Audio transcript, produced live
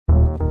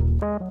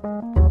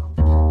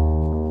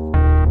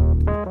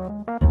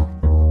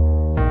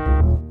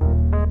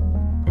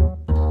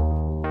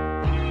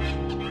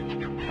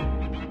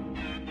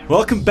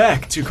Welcome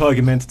back to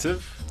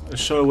Cargumentative, a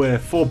show where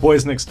four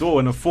boys next door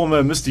and a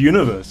former Mr.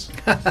 Universe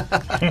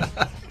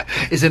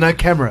Is there no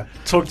camera?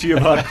 talk to you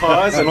about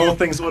cars and all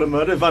things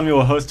automotive. I'm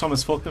your host,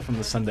 Thomas Faulkner from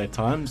the Sunday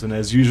Times, and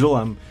as usual,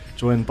 I'm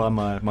joined by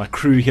my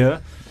crew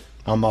here.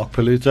 I'm Mark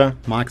Paluta.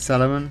 Mike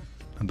Salomon.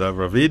 And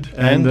Ravid.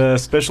 And a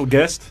special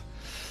guest,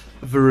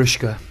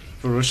 Varushka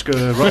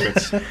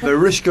Roberts,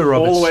 Varushka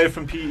Roberts. all the way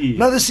from PE.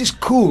 No, this is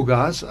cool,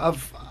 guys.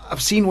 I've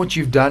seen what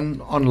you've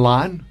done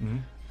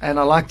online, and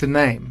I like the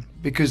name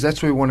because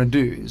that's what we want to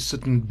do: is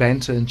sit and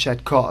banter and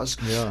chat cars.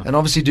 Yeah. And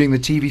obviously, doing the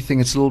TV thing,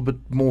 it's a little bit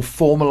more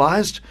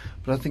formalized,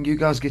 but I think you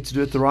guys get to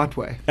do it the right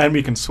way. And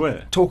we can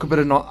swear, Talk a bit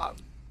of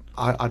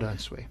I don't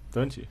swear.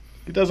 don't you?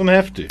 He doesn't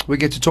have to. We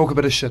get to talk a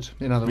bit of shit.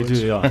 In other We words,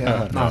 do,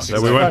 yeah. nice.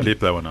 So we won't bleep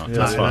that one out. Yeah.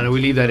 That's fine. No, we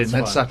leave that in. That's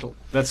That's fine. subtle.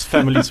 That's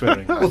family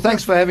swearing. Well,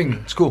 thanks for having me.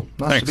 It's cool.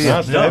 Nice Thanks. to be here.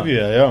 Nice to Yeah. have you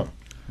here, yeah.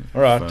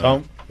 All right, Fine.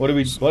 Tom. What are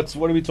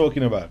we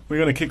talking about? We're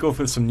going to kick off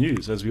with some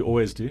news, as we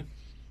always do.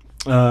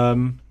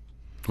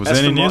 Was there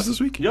any news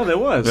this week? Yeah, there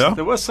was. Yeah?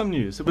 There was some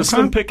news. It was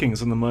Okay. slim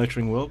pickings in the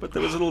motoring world, but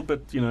there was a little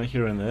bit,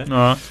 here and there.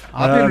 No.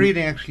 I've been Um,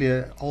 reading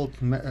actually old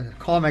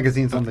car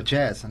magazines on the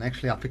jazz, and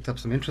actually I picked up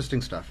some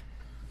interesting stuff.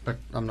 But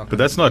I'm not. But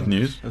that's not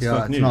news. That's Yeah, not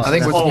it's news. not. I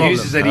think That's what's the news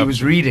problem. is that he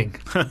was reading.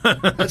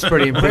 That's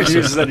pretty The news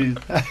is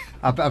impressive.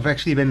 that I've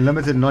actually been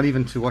limited not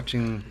even to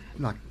watching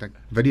like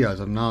videos.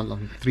 I'm now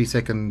on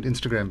 3-second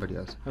Instagram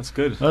videos. that's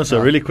good. Oh,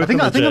 so really quick. I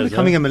think on I the think I'm jazz,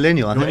 becoming huh? a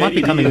millennial. I might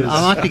be ADD is-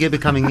 I might be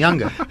becoming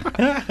younger.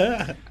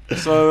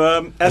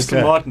 So Aston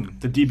Okay. Martin,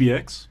 the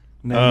DBX,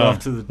 named Ah,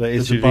 after the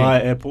SUV.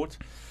 Dubai airport.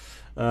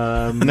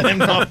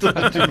 Named after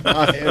the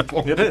Dubai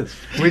airport. It is.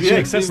 Which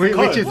DBX, is, that's the which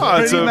code. is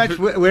Well, it's pretty a- much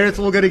where it's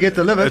all going to get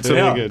delivered. It's a,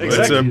 Yeah, it's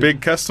exactly. a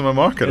big customer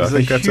market. It's I a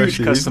think that's huge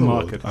actually customer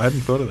reasonable. market. I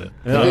hadn't thought of that.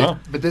 Yeah. Yeah.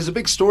 But there's a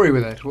big story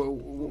with that.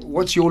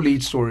 What's your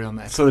lead story on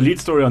that? So the lead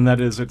story on that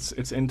is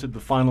it's entered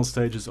the final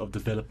stages of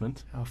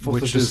development,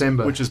 4th of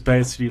December. which is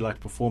basically like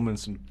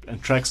performance and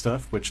track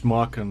stuff, which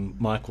Mark and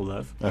Mike will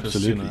love. 'cause,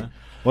 Absolutely.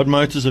 What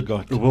motors it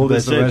got? the world They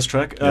is the said-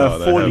 racetrack. Yeah,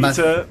 they 4 have.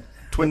 litre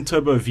twin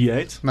turbo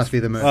V8. Must be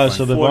the Merc Oh, one.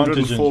 so the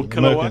 404 Vantage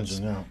kilowatts.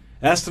 engine,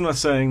 yeah. Aston are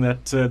saying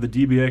that the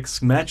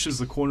DBX matches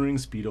the cornering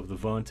speed of the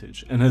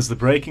Vantage and has the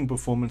braking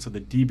performance of the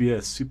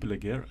DBS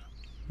Superleggera.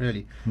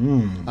 Really.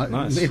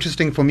 Nice.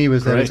 Interesting for me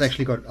was that it's Great.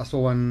 actually got. I saw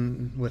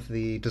one with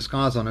the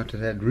disguise on it. It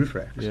had roof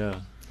racks. Yeah.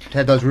 It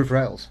had those roof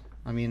rails.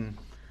 I mean,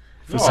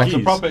 For Oh, it's a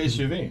skis. proper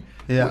SUV.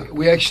 yeah.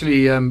 We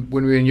actually, when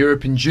we were in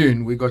Europe in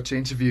June, we got to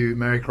interview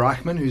Marek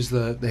Reichman, who's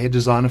the head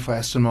designer for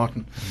Aston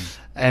Martin.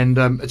 And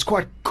it's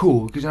quite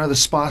cool because, the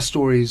spy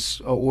stories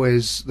are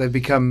always, they've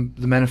become,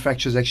 the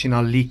manufacturers actually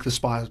now leak the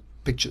spy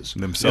pictures.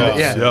 Themselves.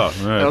 Yeah. Yeah.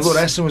 And I thought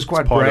Aston was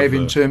quite part of brave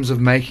in the- terms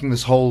of making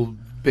this whole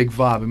big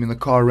vibe. I mean, the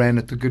car ran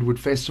at the Goodwood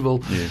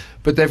Festival, Yeah.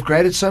 but they've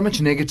created so much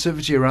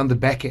negativity around the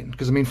back end.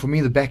 Because, for me,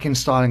 the back end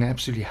styling I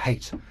absolutely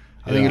hate.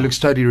 I think Yeah. it looks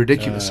totally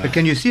ridiculous. But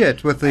can you see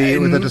it with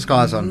the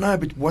disguise on? No,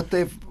 but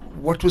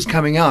what was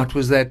coming out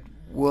was that,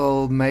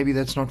 well, maybe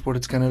that's not what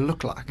it's going to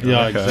look like. Yeah,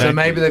 Okay. exactly. So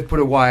maybe they've put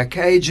a wire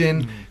cage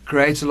in,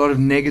 creates a lot of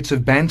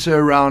negative banter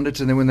around it,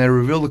 and then when they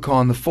reveal the car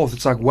on the 4th,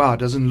 it's like, wow, it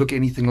doesn't look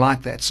anything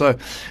like that. So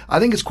I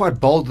think it's quite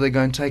bold that they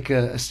go and take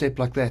a step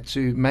like that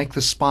to make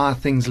the spy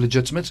things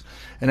legitimate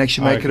and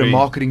actually I make it a agree.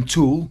 marketing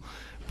tool.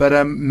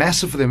 But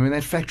massive for them.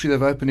 That factory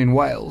they've opened in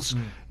Wales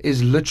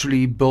is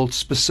literally built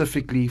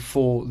specifically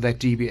for that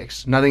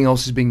DBX. Nothing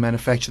else is being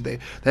manufactured there.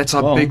 That's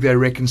how Well, big they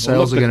reckon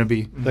sales are going to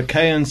be. The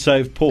Cayenne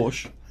saved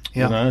Porsche.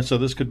 Yeah. So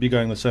this could be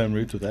going the same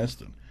route with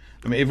Aston.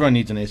 Everyone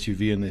needs an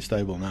SUV in their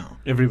stable now.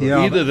 Everybody. Yeah.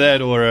 Either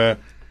that or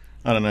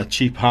a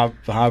cheap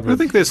hybrid. I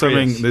think there's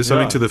something Prius.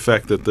 something Yeah. to the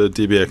fact that the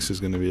DBX is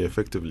going to be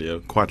effectively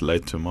quite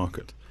late to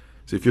market.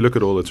 So if you look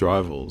at all its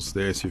rivals,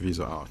 their SUVs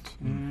are out,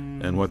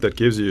 and what that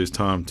gives you is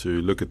time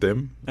to look at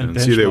them And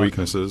and see their benchmark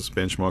weaknesses,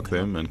 benchmark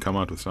them, and come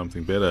out with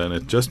something better. And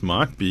it just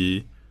might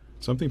be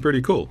something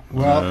pretty cool.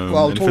 Well,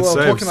 and if it talking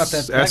saves about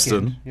that back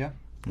Aston, end,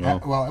 yeah.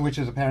 well. Which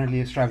is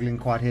apparently struggling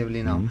quite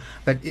heavily now. Mhm.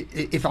 But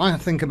if I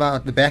think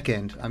about the back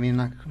end,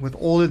 with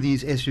all of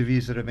these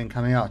SUVs that have been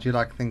coming out, you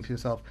think to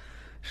yourself,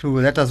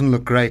 sure, that doesn't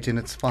look great in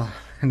its spy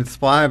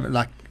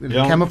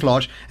Yeah.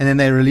 camouflage, and then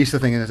they release the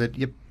thing and they said,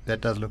 yep,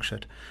 that does look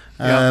shit.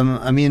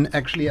 Yeah.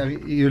 Actually,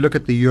 you look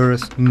at the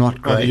Urus, not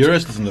Oh, great. the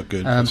Urus doesn't look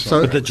good. But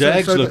the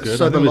Jags look good.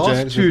 So I the think last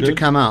Jags two look to good.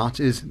 come out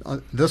is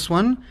this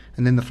one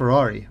and then the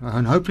Ferrari,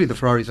 and hopefully the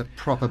Ferrari is a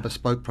proper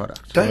bespoke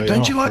product. Don't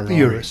yeah, you like the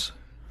Ferrari. Urus?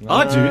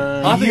 I do.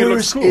 I think it looks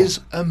Urus cool. is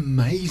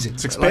amazing.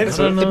 It's expensive.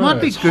 I don't know. It might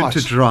be It's good hot.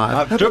 to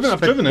drive. I've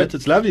driven it.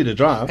 It's lovely to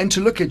drive. And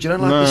to look at, you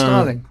don't like No. the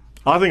styling.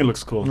 I think it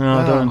looks cool. No,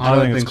 I don't. I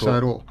don't it's think so cool.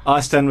 at all. I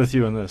stand with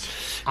you on this.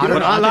 I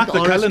like the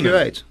think Cullinan.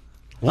 RSQ8.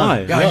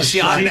 Why? Yeah, you see,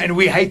 and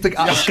we hate the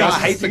I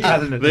hate the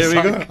Cullinan. There we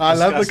go. I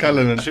love the Disgusting.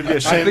 Cullinan. Should be I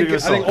ashamed think, of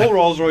yourself. I think all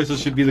Rolls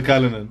Royces should be the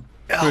Cullinan.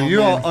 Oh, you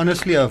man. are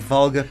honestly a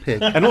vulgar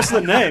pig. And also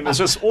the name is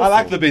just awful. I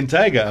like the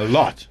Bentayga a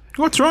lot.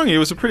 What's wrong? He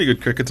was a pretty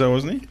good cricketer,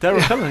 wasn't he? Daryl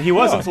Cullen, he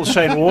was until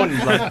Shane Warne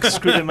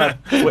screwed him up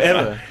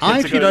forever. I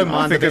actually don't I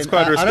mind think the it's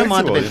quite I don't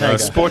mind the respectable. Bentayga.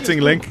 Sporting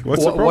Link.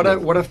 What's the What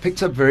problem? I've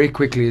picked up very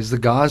quickly is the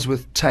guys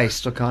with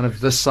taste are kind of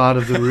this side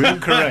of the room.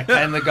 Correct.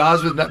 And the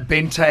guys with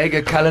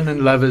Bentayga, Cullen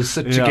and Lovers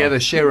sit Yeah. together,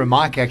 share a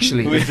mic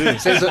actually. We do.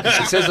 Says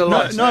a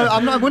lot. No,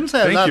 I wouldn't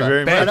say Thank you another.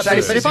 very Bad much.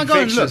 taste But if I go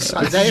and look,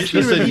 infectious. they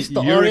actually Listen, released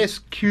the you're-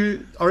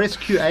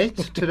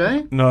 RSQ8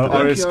 today. No, The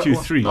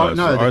RSQ3. Oh,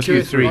 no, the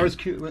RSQ3.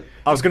 RSQ.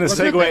 I was going to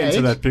Wasn't segue it the into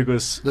 8? that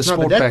because The No, but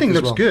sport that pack thing as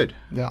looks well. good.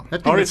 Yeah.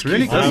 That thing looks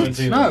really RSQ3. I haven't good.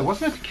 seen No, it.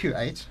 wasn't it the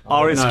Q8?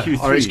 RSQ3.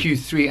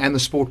 RSQ3 and the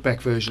sport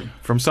pack version.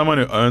 From someone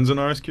who owns an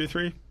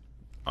RSQ3,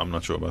 I'm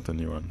not sure about the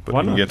new one, but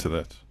Why we can not? get to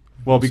that.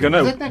 Well, we're Is that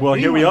gonna. that Well,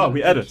 green here we one are. that We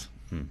we add it. used?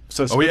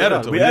 So Oh, we spit add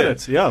out. it, We we add did.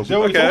 it. Yeah. Is that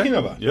what we're talking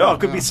about? Yeah, it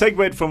could be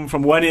segued from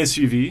one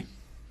SUV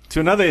to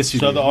another SUV.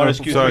 So the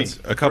RSQ3. So it's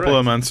a couple Correct.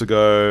 of months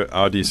ago,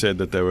 Audi said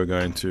that they were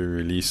going to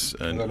release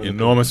an Got it.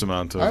 enormous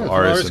amount of Oh,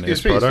 it's RS and S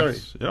RSQ3,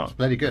 products. Yeah.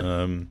 Bloody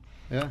good.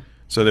 Yeah.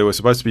 So there were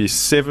supposed to be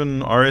 7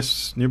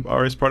 new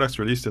RS products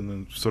released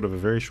in sort of a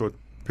very short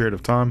period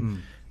of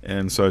time.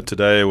 And so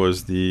today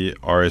was the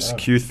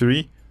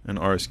RSQ3 and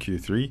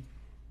RSQ3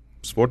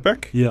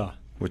 Sportback, Yeah.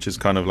 which is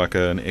kind of like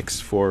an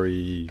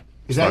X4-y.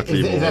 Is that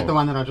slightly the more-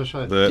 one that I just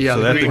showed? Yeah, so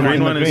the that the green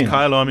green one. one is Green.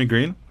 Kyle Army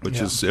Green, which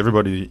Yeah. is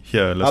everybody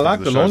here I listening like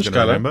to the the show is launch going to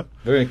color. remember.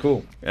 Very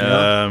cool.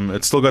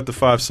 It's still got the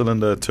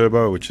 5-cylinder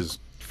turbo, which is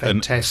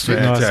Fantastic.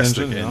 a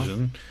fantastic Nice engine,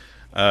 engine.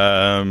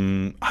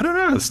 I don't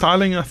know. The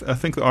styling, I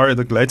think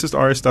the latest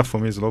RS stuff for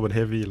me is a little bit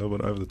heavy, a little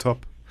bit over the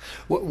top.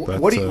 But,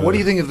 What do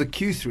you think of the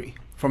Q3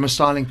 from a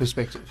styling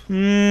perspective?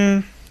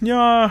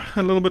 Yeah,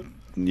 a little bit.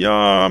 Yeah,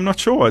 I'm not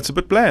sure. It's a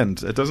bit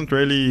bland. It doesn't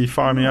really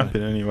fire me up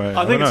in any way.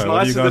 I think don't it's know.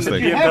 What do you nicer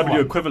than guys the think?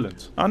 BMW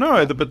equivalent. I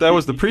know, but that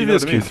was the You know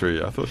previous what I mean?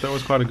 Q3. I thought that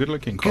was quite a good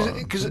looking car.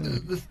 Because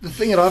the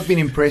thing that I've been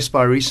impressed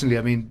by recently,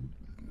 I mean,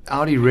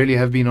 Audi really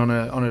have been on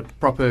a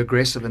proper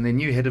aggressive, and their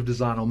new head of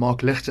design, Mark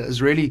Lichter,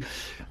 has really,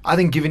 I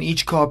think, given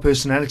each car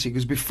personality.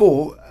 Because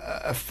before,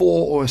 a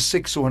 4 or a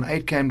 6 or an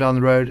 8 came down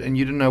the road, and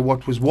you didn't know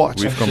what was what.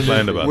 We've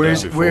complained about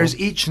Whereas, that before. whereas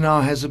each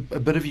now has a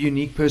bit of a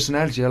unique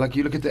personality. Like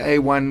you look at the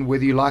A1,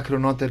 whether you like it or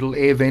not, that little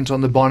air vent on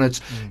the bonnet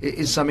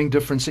is something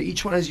different. So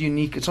each one is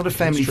unique. It's not a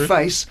family true.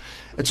 face.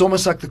 It's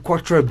almost like the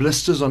Quattro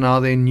blisters are now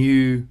their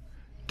new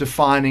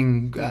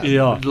defining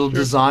little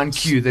design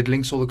cue that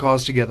links all the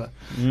cars together.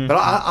 But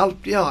I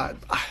Yeah,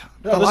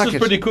 this like is it.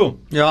 pretty cool.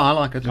 Yeah, I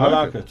like it. I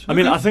like it. I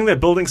mean, I think they're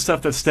building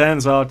stuff that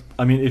stands out.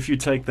 I mean, if you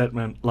take that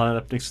line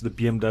up next to the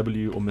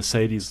BMW or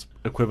Mercedes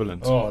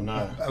equivalent. Oh no.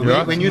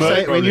 When you Most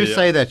say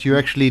probably, that, you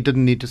actually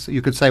didn't need to.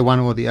 You could say one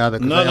or the other.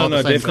 'cause No, they no, are the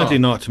no, same definitely car.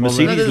 not.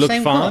 Mercedes they're the look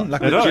same fine. car.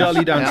 Like It the does.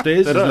 GLE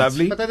downstairs It is does.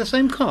 lovely. But they're the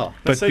same car.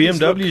 But Mercedes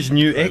BMW's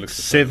new They look the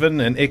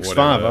X7 and X5,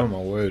 Whatever. oh my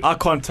word. I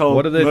can't tell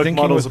What are they Merc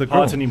thinking models with the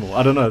apart grille? anymore.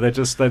 I don't know. They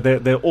just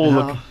they all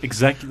look Yeah.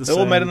 exactly the They're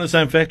same. all made in the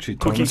same factory.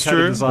 Tom. Cookie It's cutter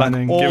true.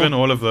 designing. Like all Given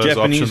all of those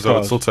Japanese options, I would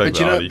cars. still take But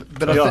you the know, Audi.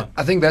 but Yeah.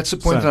 I think that's the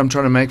point Same. that I'm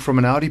trying to make from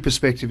an Audi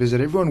perspective is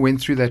that everyone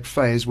went through that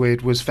phase where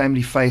it was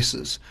family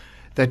faces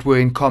that were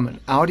in common.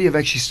 Audi have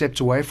actually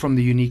stepped away from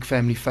the unique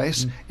family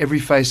face. Every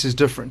face is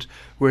different.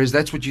 Whereas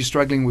that's what you're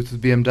struggling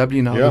with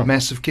BMW now. Yeah. The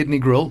massive kidney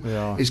grille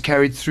Yeah. is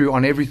carried through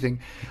on everything.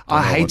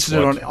 I know hated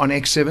it what's on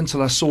X7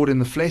 till I saw it in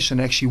the flesh and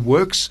it actually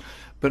works.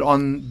 But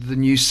on the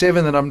new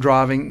 7 that I'm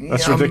driving,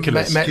 That's yeah,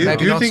 ridiculous. maybe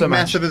Do you not think so much.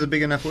 massive is a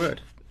big enough word?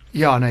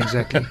 Yeah, no,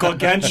 exactly.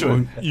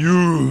 Gargantuan.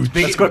 Huge.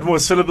 It's got more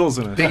syllables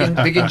in it.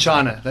 big in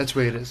China. That's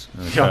where it is.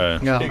 Okay.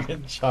 Yeah.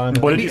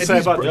 What did It you is- say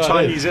about the yeah, it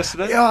Chinese is.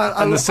 yesterday? Yeah,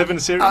 and the 7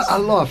 Series? I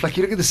laugh. Like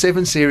you look at the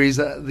 7 Series,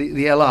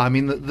 the LR. I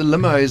mean, the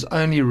limo is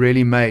only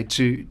really made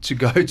to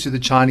go to the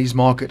Chinese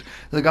market.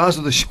 The guys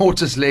with the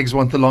shortest legs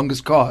want the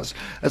longest cars.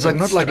 It's like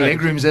not like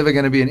legroom's ever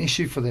going to be an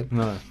issue for them.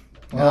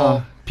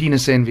 No.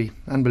 Penis envy,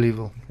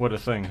 unbelievable. What a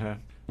thing, huh?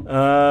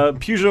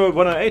 Peugeot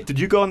 108. Did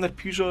you go on that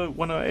Peugeot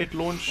 108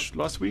 launch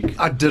last week?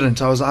 I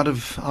didn't. I was out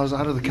of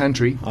the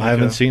country. I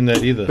haven't seen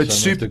that either. But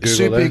so I'm gonna have to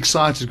super Google that.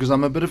 excited because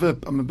I'm a bit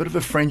of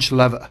a French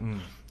lover,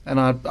 and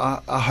I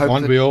hope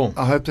Aren't that, we all?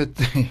 I hope that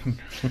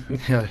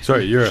yeah,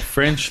 Sorry, you're a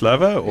French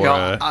lover or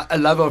a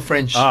lover of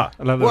French. I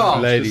love that. Ah,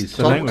 ladies. Just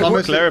the Tom- language.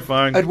 Thomas-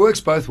 clarifying. It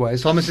works both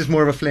ways. Thomas is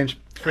more of a French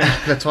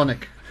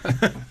platonic.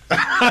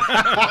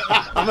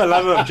 I'm a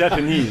lover of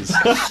Japanese.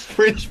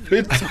 French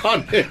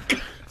platonic.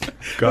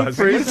 Guys,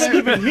 What does that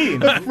even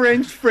mean?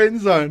 French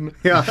friend zone.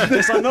 Yeah.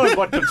 Yes, I know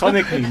what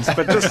platonic means,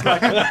 but just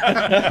like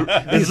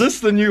Is this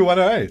the new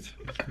 108?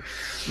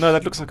 no,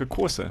 that looks like a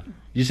Corsa.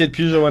 You said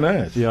Peugeot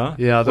 108. Yeah,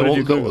 Yeah, What did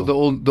you Google?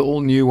 the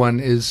all new one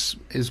is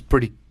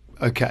pretty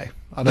okay.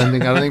 I don't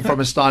think from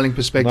a styling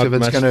perspective Not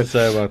it's much going to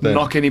say about that.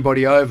 knock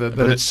anybody over,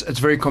 but it's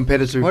very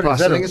competitive What is price.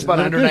 that I think it's about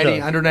is it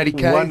 180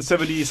 180k.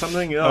 170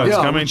 something. Yeah, oh, it's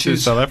Yeah, coming which to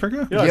is- South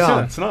Africa? yeah,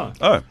 Yeah. It's not.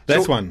 Oh,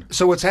 That's So- one.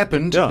 So what's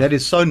happened? Yeah. That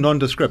is so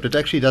nondescript. It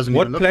actually doesn't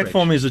What even look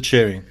platform French. is it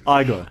sharing?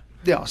 Igo.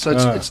 Yeah, so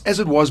it's as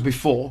it was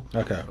before.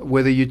 Okay.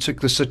 Whether you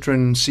took the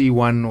Citroen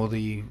C1 or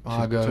the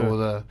Argo or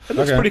the... It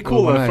looks Okay. pretty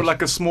cool Well, though, for nice.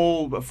 like a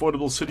small,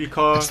 affordable city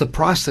car. It's the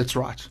price that's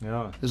right.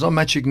 Yeah. There's not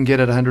much you can get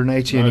at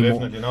 180 No, anymore.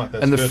 definitely not.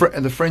 That's And good.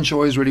 and the French are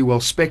always really well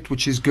spec'd,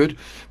 which is good.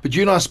 But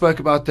you and I spoke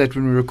about that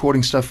when we were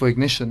recording stuff for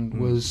Ignition,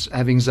 was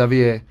having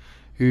Xavier,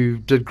 who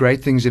did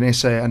great things in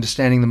SA,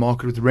 understanding the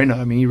market with Renault.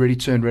 I mean, he really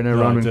turned Renault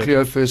Yeah, around he when did.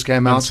 Clio first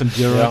came out.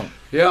 Sandero. Yeah.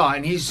 Yeah,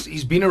 and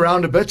he's been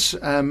around a bit.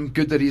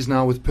 Good that he's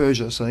now with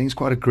Peugeot. So I think he's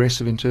quite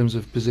aggressive in terms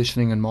of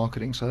positioning and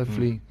marketing. So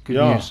hopefully, good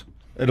Yeah. news.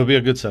 It'll be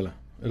a good seller.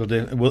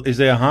 Well, is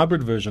there a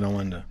hybrid version, I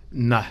wonder?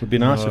 No. Would be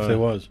nice if No. there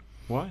was.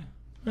 Why?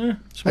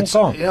 Small It's-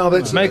 car. yeah,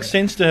 that's- It makes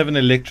sense to have an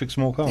electric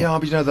small car. Yeah,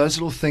 but you know those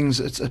little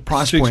things. It's a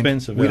price Too point.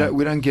 expensive, We yeah.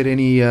 don't get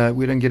any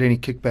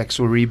kickbacks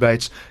or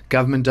rebates.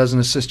 Government doesn't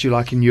assist you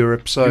like in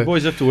Europe. You So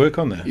boys have to work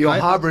on that. your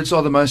hybrids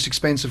are the most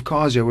expensive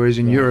cars here, whereas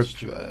in Yeah, Europe, that's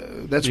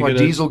true. that's You why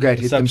get a Dieselgate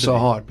hit them so subsidy.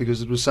 hard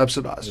because it was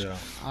subsidized.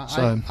 Yeah.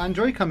 So- I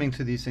enjoy coming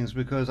to these things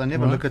because I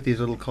never Right. look at these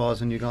little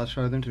cars and you guys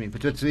show them to me.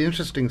 But it's the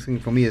interesting thing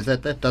for me is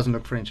that doesn't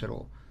look French at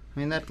all. I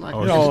mean, that like I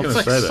was just it's gonna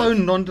like say that. so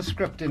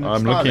nondescript in its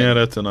I'm looking styling. at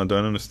it and I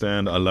don't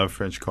understand. I love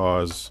French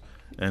cars,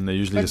 and they're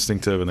usually But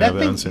distinctive and they that have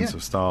their own thing- sense yeah.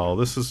 of style.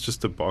 This is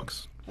just a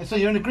box. So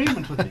you're in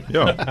agreement with me?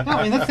 Yeah. No,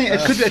 I mean, that's the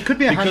thing. It could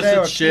be a Because Hyundai or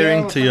a it's sharing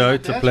Kia or something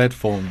like Toyota that.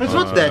 platform. But it's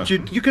not that.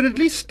 You can at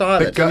least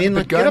style it. I mean,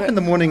 like, get up in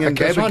the morning and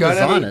okay, try but and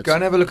design it. go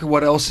and have a look at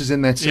what else is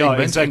in that segment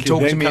Yeah, exactly. and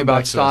talk Then to me come about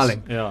back to us.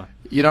 styling. Yeah.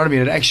 You know what I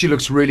mean? It actually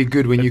looks really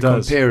good when It you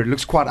does. compare it. It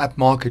looks quite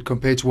upmarket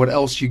compared to what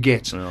else you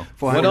get Yeah.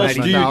 for What else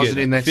do you 180,000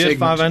 get? in that Fiat segment.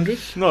 500?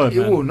 No, man.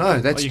 Oh no,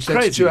 that's Are you that's,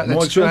 crazy? that's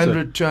More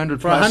 200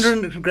 200 For plus.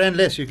 100 grand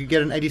less, you could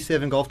get an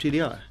 87 Golf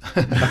GDI.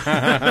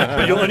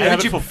 But you'll only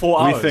have it for 4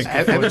 We hours. think.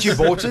 Haven't you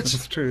bought it?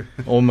 It's true.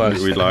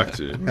 Almost. We'd like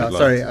to. We'd Yeah, like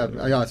sorry.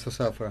 to. Yeah, it's for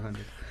sale for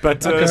 100.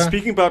 But Okay.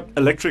 speaking about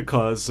electric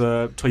cars,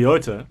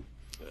 Toyota,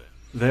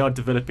 they are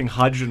developing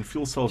hydrogen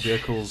fuel cell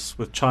vehicles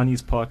with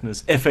Chinese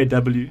partners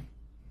FAW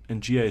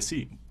and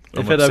GAC.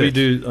 I'm FAW upset.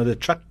 do the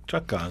truck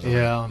cars.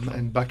 Yeah,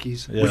 and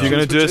Bucky's. Yeah. If you're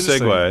going to do a Which is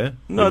interesting. segue,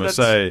 No, you must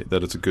that's- say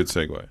that it's a good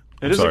segue.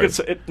 It is a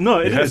good. No,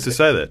 it You have is. to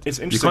say that. It's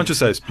You interesting. can't just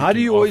say. How do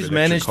you "Speaking of always electric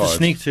manage to cars."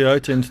 sneak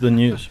Toyota into the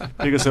news?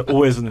 Because they're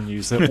always in the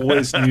news. They're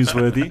always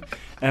newsworthy.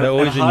 And, They're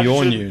always and in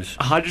your hydrogen- news.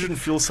 Hydrogen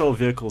fuel cell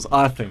vehicles,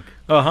 I think,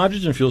 Oh,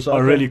 hydrogen fuel cells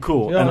are really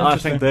cool, Yeah, and I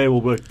interesting. think they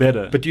will work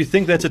better. But do you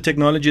think that's a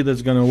technology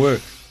that's going to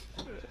work?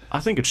 I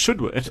think it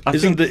should work. I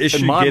Isn't think the in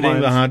issue my getting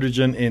mind, the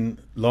hydrogen in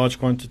large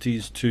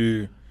quantities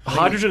to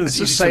hydrogen is It's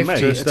a easy safety- to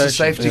make. it's a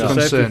safety Yeah.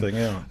 concern. Safety thing,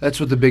 yeah. That's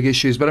what the big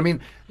issue is. But I mean,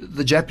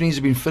 the Japanese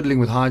have been fiddling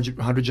with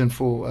hydrogen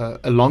for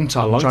a long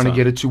time, long trying time. to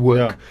get it to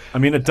work. I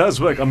mean, it does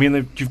work. I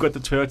mean, you've got the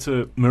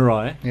Toyota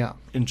Mirai Yeah.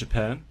 in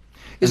Japan.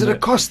 Is it And a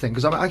cost thing?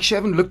 Because I actually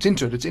haven't looked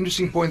into it. It's an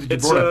interesting point that you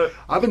It's brought up.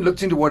 I haven't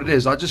looked into what it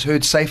is. I just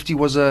heard safety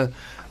was a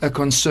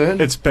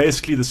concern. It's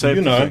basically the same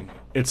You know, thing.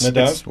 It's no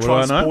doubt. it's What do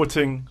I know?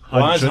 transporting Why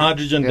is hydrogen,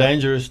 hydrogen Yeah.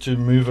 dangerous to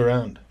move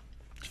around?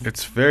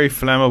 It's very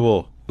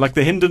flammable, like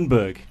the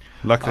Hindenburg.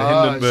 like the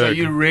Ah, Hindenburg. so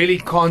you really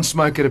can't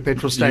smoke at a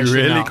petrol station. You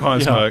really now.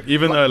 can't Yeah. smoke,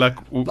 even though, like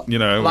you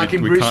know, Like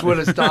in we Bruce can't-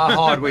 Willis Die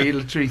Hard, where he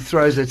literally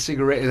throws that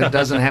cigarette. That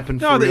doesn't happen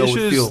for No, the real issue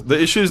with is fuel.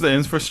 the issue is the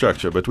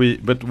infrastructure. But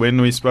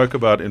when we spoke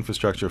about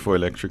infrastructure for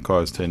electric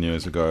cars 10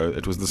 years ago,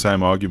 it was the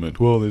same argument.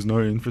 Well, there's no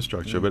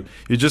infrastructure, but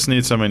you just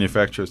need some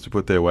manufacturers to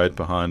put their weight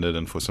behind it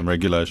and for some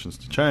regulations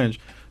to change.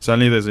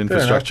 Suddenly, there's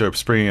infrastructure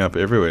springing up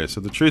everywhere.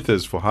 So the truth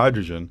is, for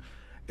hydrogen,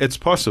 it's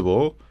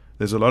possible.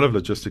 There's a lot of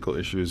logistical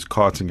issues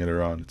carting it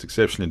around. It's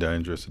exceptionally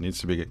dangerous. It needs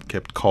to be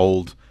kept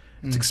cold.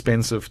 It's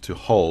expensive to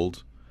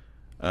hold.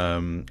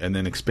 And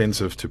then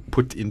expensive to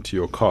put into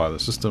your car. The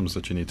systems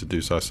that you need to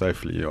do so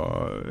safely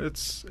are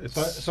it's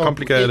So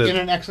complicated. In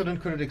an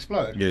accident, could it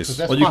explode? Yes. 'Cause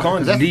that's Well, you fine, 'cause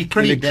can't that's leak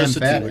pretty damn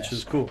electricity, badass. which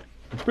is cool.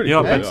 It's pretty Yeah,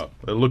 cool. but- Yeah.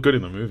 It'll look good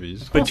in the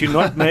movies. But you're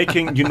not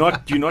making. You're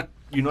not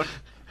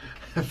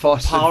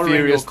Fast and powering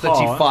Furious your car.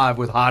 35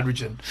 with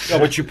hydrogen. Yeah,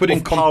 but you're putting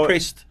Of power-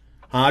 compressed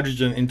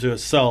hydrogen into a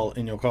cell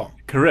in your car.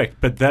 correct.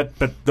 But the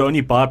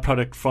only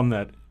byproduct from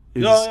that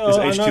is, Yeah, is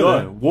I know H2O,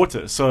 that.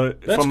 water. So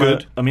That's from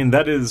good. I mean,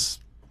 that is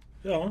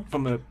Yeah.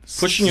 from a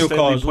Pushing your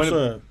car is sustainability point of-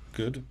 also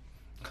good.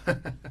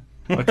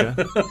 Okay,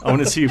 I want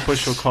to see you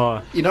push your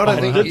car. You know what I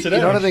think? did You today,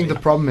 know what I think actually.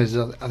 the problem is?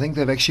 I think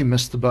they've actually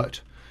missed the boat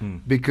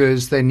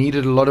because they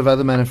needed a lot of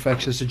other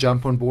manufacturers to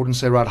jump on board and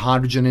say, right,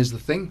 hydrogen is the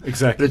thing.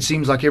 Exactly. But it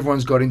seems like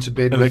everyone's got into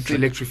bed Electric.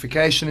 with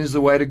electrification is the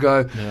way to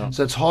go. Yeah.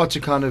 So it's hard to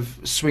kind of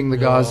swing the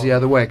guys the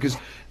other way because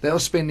they are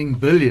spending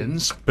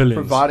billions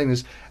providing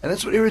this, and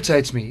that's what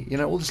irritates me. You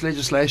know, all this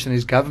legislation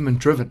is government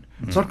driven.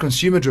 It's not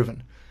consumer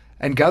driven,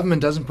 and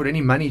government doesn't put any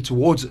money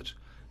towards it.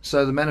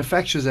 So the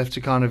manufacturers have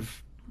to kind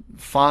of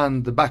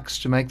find the bucks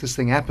to make this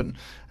thing happen.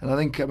 And I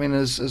think, I mean,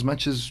 as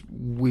much as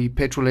we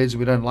petrol heads,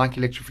 we don't like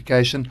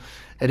electrification,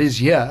 it is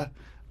here.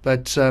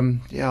 But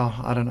yeah,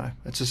 I don't know.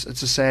 It's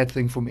a sad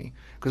thing for me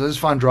because I just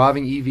find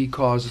driving EV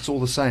cars, it's all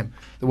the same.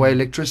 The way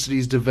electricity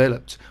is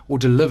developed or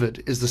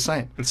delivered is the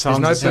same. It sounds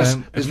the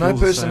same. There's It no feels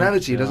the same.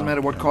 personality. It doesn't Yeah.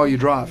 matter what car you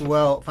drive.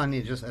 Well,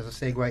 funny, just as a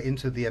segue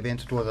into the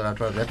Aventador that I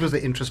drove, that was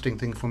the interesting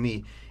thing for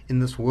me in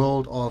this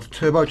world of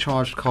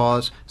turbocharged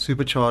cars,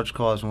 supercharged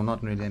cars, well,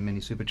 not really many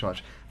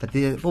supercharged, but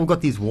they've all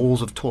got these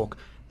walls of torque.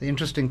 The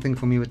interesting thing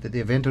for me was that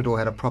the Aventador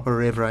had a proper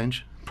rev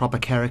range, proper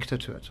character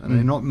to it, and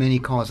there are not many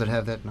cars that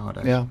have that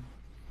nowadays. Yeah,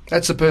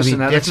 that's a I mean,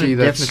 personality.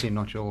 definitely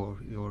not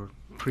your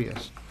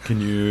Prius.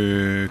 Can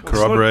you It's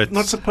corroborate?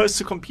 not supposed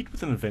to compete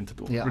with an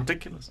Aventador. Yeah.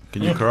 Ridiculous.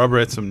 Can you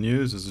corroborate some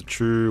news? Is it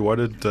true? What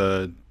did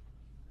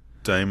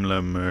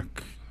Daimler,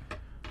 Merc,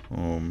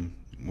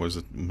 was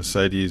it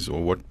Mercedes,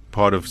 or what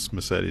part of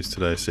Mercedes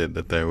today said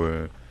that they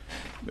were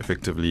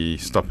effectively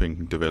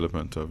stopping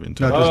development of No,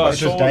 internal? Oh, I it was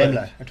saw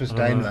Daimler. It was I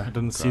don't know. Daimler. I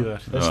didn't see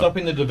that. They're Oh.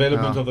 stopping the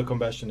development Oh. of the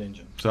combustion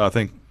engine. So I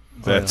think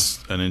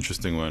that's an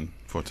interesting one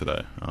for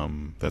today.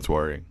 That's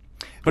worrying.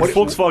 But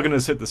Volkswagen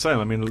has said the same.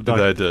 I mean,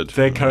 They did.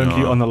 They're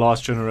currently Yeah. on the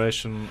last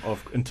generation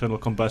of internal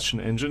combustion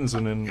engines,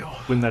 and then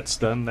when that's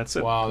done, that's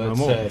it. Wow, no that's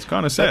more. sad. It's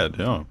kind of sad,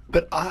 yeah.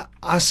 But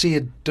I see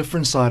a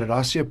different side of it.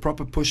 I see a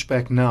proper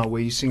pushback now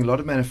where you're seeing a lot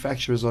of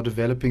manufacturers are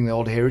developing the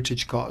old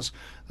heritage cars.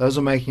 Those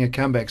are making a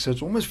comeback. So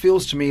it almost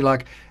feels to me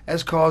like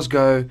as cars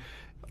go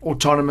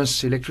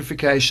autonomous,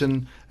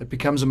 electrification, it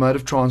becomes a mode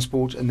of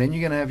transport, and then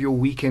you're going to have your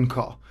weekend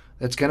car.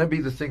 That's going to be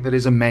the thing that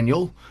is a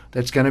manual.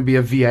 That's going to be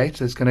a V8.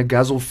 That's going to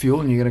guzzle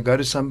fuel, and you're going to go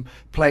to some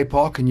play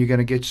park, and you're going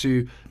to get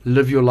to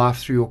live your life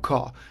through your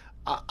car.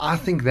 I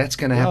think that's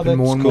going to happen that's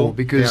more and cool. more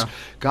because Yeah.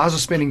 guys are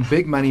spending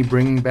big money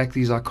bringing back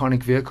these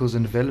iconic vehicles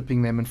and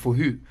developing them, and for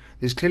who?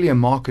 There's clearly a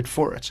market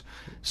for it.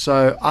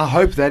 So I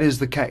hope that is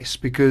the case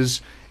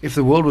because if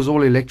the world was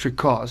all electric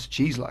cars,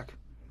 geez, like.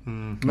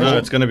 No,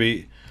 it's going to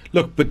be.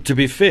 Look, but to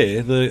be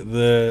fair,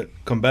 the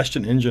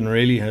combustion engine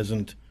really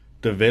hasn't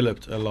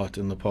developed a lot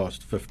in the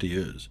past 50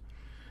 years.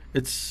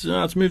 It's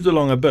moved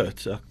along a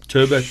bit.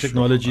 Turbo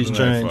technology's I don't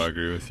know if I changed,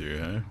 agree with you,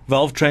 hey?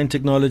 valve train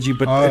technology,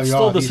 but Oh, it's yeah,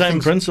 still the these same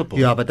things- principle.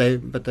 Yeah, but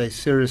they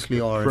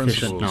seriously are efficient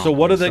Principles. now. So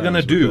what are they Same going to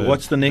as do? with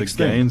What's the next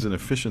the thing? gains in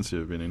efficiency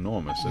have been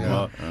enormous. And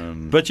Yeah.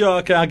 But yeah,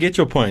 okay, I get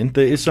your point.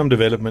 There is some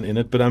development in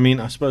it, but I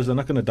mean, I suppose they're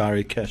not going to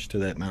direct cash to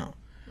that now.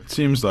 it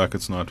seems like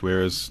it's not.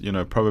 Whereas,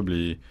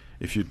 probably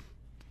if you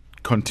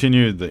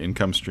continued the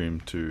income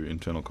stream to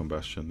internal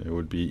combustion, there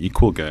would be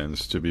equal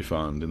gains to be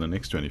found in the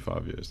next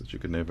 25 years that you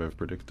could never have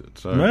predicted.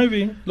 So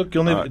Maybe. Look,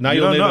 you'll never. Now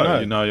you you'll don't never know.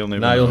 know. Now you'll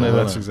never Now know. you'll never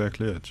That's know.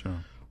 exactly it. Yeah.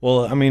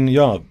 Well, I mean,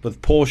 yeah,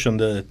 with Porsche and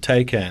the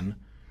Taycan,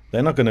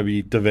 they're not going to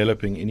be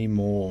developing any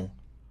more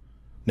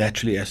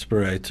naturally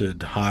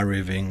aspirated, high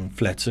revving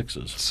flat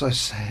sixes. So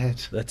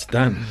sad. That's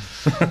done.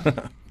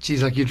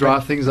 Geez, like you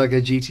drive things like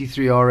a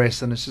GT3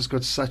 RS and it's just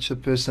got such a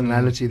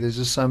personality. There's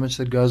just so much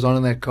that goes on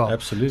in that car.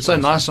 Absolutely. It's so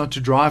nice not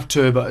to drive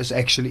turbos,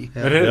 actually.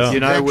 It is. Yeah. You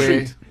know, It's a where...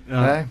 treat.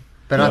 Yeah. eh?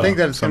 But Yeah, I think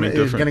that it's something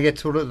going different. to get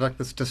sort of like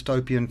this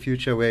dystopian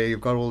future where you've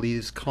got all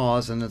these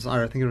cars, and I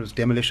think it was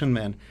Demolition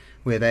Man,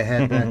 where they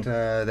had that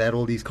they had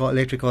all these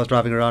electric cars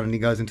driving around, and he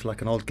goes into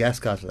like an old gas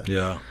guzzler.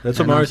 Yeah, that's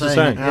what And I'm Morris is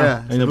saying.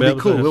 Yeah, And you'll it'll be able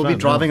to cool. have We'll be fun,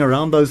 driving yeah.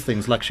 around those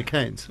things like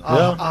chicanes.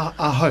 I hope.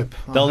 I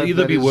They'll hope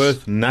either that be is-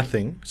 worth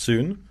nothing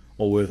soon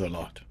or worth a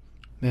lot.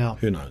 Yeah.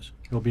 Who knows?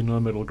 There'll be no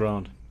middle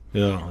ground.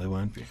 Yeah, they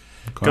won't be.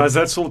 Guys,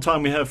 that's all the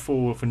time we have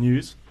for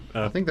news.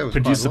 I think that was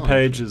Producer quite long,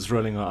 Paige is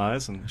rolling her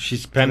eyes and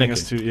She's telling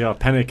us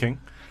panicking.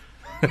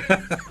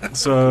 panicking.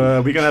 So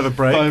we're going to have a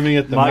break. Foaming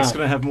at the Mike's mouth.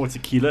 going to have more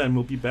tequila, and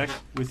we'll be back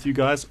with you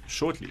guys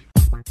shortly.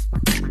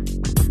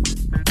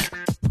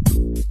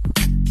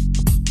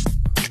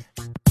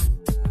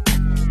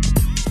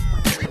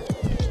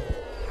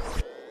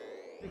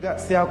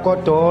 This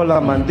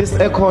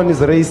Econ is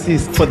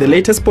racist. For the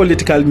latest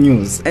political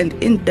news and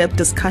in-depth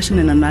discussion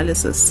and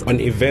analysis On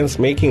events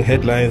making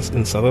headlines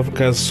in South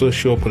Africa's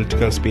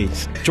socio-political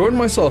space. Join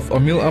myself,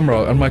 Emil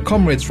Amrau, and my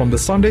comrades from the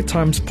Sunday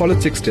Times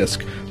Politics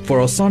Desk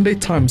for our Sunday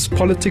Times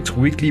Politics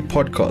Weekly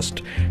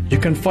podcast. You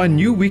can find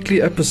new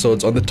weekly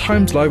episodes on the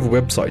Times Live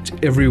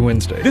website every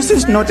Wednesday. This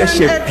is not a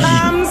shape B.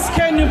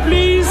 Can you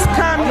please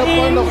come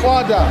in?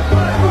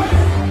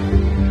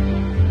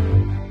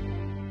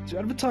 To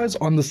advertise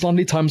on the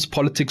Sunday Times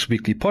Politics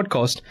Weekly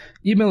podcast,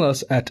 email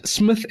us at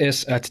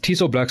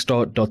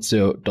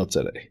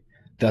smiths@tisoblackstar.co.za.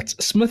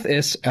 That's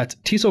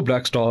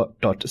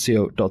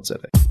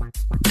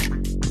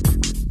smiths@tisoblackstar.co.za.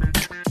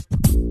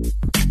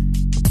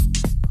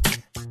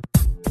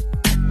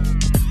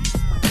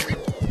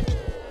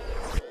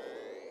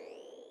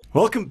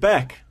 Welcome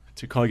back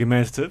to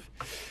Cargumentative.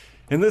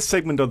 In this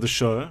segment of the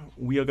show,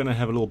 we are going to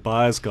have a little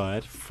buyer's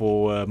guide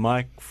for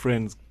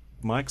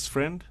Mike's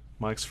friend.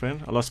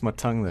 I lost my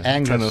tongue there.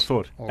 Angus. Train of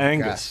thought. Or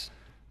Angus.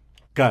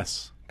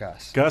 Gus.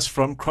 Gus.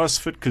 From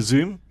CrossFit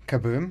Kazoom.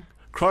 Kaboom.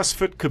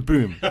 CrossFit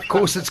Kaboom. Of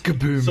course, it's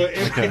kaboom.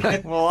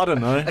 Okay. Well, I don't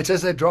know. It's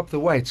as they drop the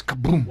weights.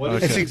 Kaboom.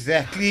 Okay. It's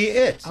exactly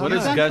it. What You've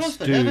does done Gus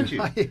CrossFit, do? haven't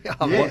you?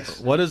 Yeah, Yes.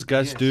 What does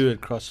Gus do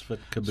at CrossFit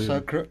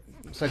Kaboom?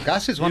 So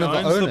Gus is one He of the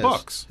owns the owners.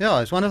 box. Yeah,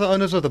 he's one of the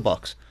owners of the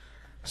box.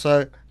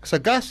 So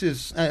Gus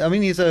is. I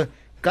mean, he's a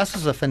Gus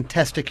is a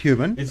fantastic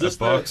human. Is this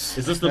box.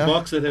 Is this the Yeah.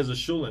 box that has a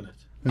shul in it?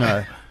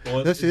 No.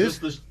 Or This is is-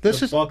 this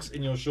this is- box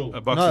in your shul?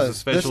 A box No, is a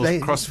special this- they-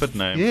 CrossFit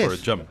name yes. for a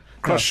gym.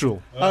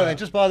 Cross-shul. Oh, and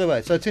just by the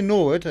way, so it's in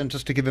Norwood, and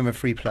just to give him a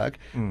free plug.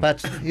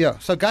 But yeah,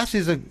 so Gus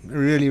is a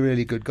really,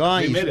 really good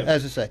guy. We He's, met him.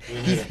 as I say,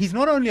 he's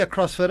not only a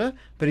CrossFitter,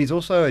 but he's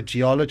also a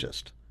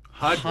geologist.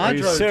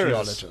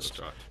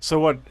 Hydrogeologist. So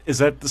what is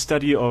that? The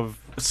study of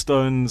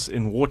stones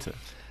in water?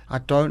 I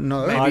don't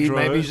know.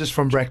 Maybe he's just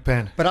from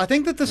Brakpan. But I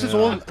think that this is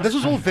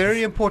all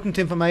very important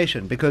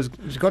information, because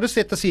you've got to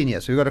set the scene here.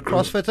 So we've got a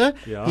CrossFitter.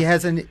 Yeah. He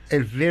has a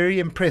very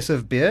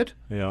impressive beard,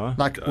 Yeah.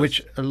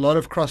 which a lot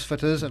of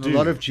CrossFitters and Do. a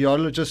lot of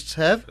geologists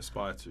have.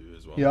 Aspire to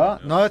as well. Yeah,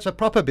 no, it's a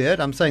proper beard.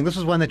 I'm saying this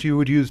is one that you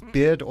would use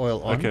beard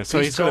oil on. Okay, so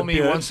Please he's got tell a me he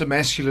beard. wants a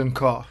masculine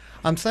car.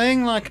 I'm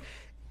saying like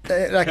so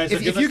if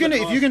give you're us gonna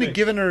the if you're gonna car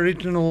give an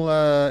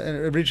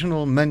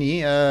original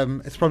Mini,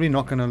 it's probably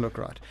not gonna look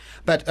right.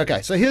 But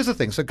okay, so here's the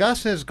thing. So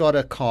Gus has got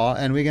a car,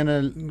 and we're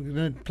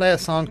gonna play a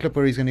sound clip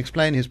where he's gonna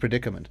explain his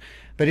predicament.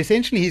 But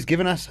essentially, he's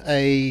given us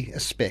a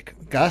spec.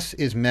 Gus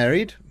is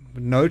married,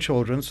 no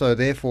children, so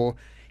therefore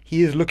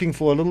he is looking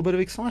for a little bit of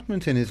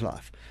excitement in his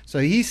life. So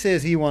he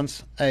says he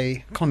wants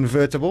a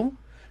convertible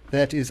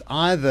that is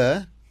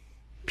either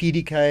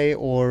PDK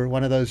or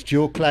one of those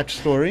dual clutch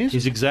stories.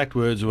 His exact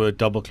words were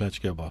double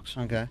clutch gearbox.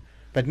 Okay.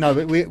 But no,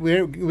 but we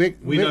know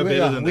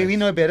better than that. we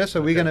know better,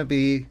 so we're going to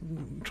be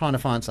trying to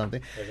find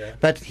something. Okay.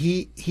 But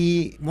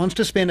he wants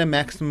to spend a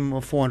maximum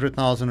of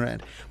 400,000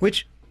 rand,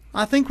 which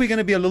I think we're going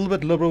to be a little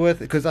bit liberal with,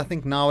 because I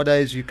think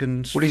nowadays you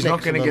can. Well, he's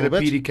not flex going to get a little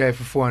bit. PDK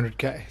for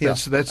 400k. Yeah.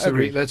 That's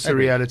Agreed. the Agreed.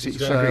 reality.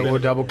 So or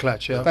double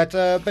clutch. Yeah.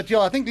 But yeah,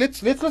 I think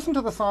let's listen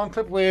to the sound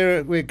clip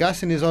where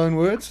Gus, in his own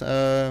words,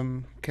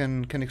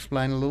 can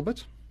explain a little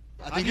bit.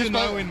 How do you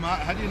know when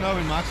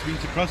Mark's been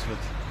to CrossFit?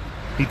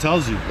 He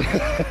tells you.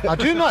 I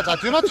do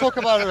not talk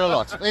about it a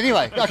lot.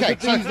 Anyway, okay.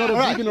 So, He's not a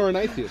vegan or an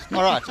atheist.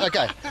 all right,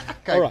 okay.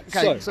 All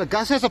right, So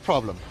Gus has a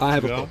problem. I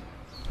have a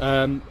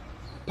problem.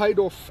 Paid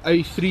off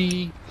a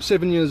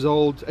 7 years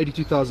old,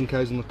 82,000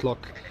 k's on the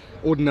clock.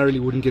 Ordinarily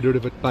wouldn't get rid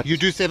of it, but You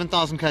do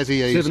 7,000 k's a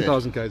year. you said?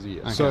 7,000 k's a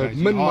year. Okay. So So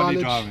min hardly mileage,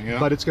 driving, yeah?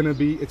 but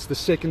it's the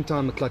second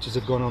time the clutches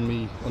have gone on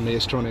me on the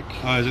S-Tronic.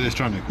 Oh, is it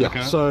electronic? Yeah.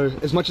 Okay. So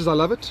as much as I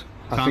love it,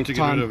 I Time think to get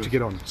time rid of to it.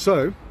 get on.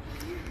 So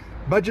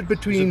budget Is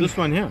between it this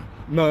one here?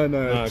 no,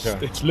 okay.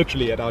 it's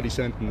literally at Audi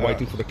Santon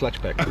waiting for the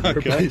clutch pack to be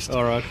replaced.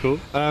 All right, cool.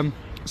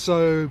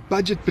 So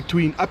budget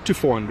between up to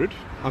 400.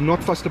 I'm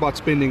not fussed about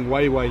spending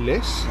way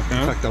less.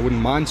 In fact, I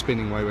wouldn't mind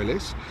spending way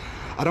less.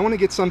 I don't want to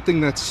get something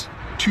that's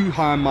too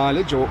high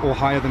mileage or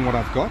higher than what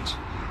I've got,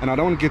 and I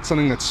don't want to get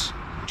something that's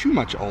too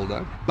much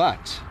older,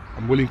 but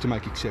I'm willing to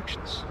make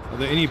exceptions. Are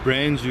there any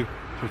brands you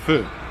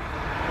prefer?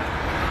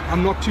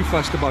 I'm not too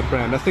fussed about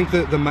brand. I think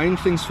the main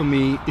things for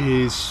me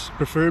is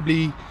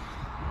preferably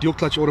dual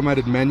clutch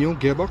automated manual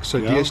gearbox, so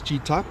Yeah. DSG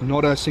type,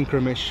 not a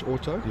synchromesh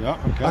auto. Yeah,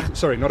 okay.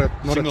 Sorry, not a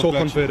Single torque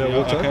clutch. converter Yeah,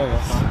 auto. okay,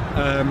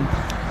 yeah,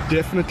 fine.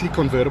 Definitely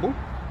convertible.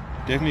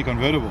 Definitely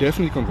convertible.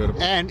 Definitely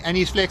convertible. And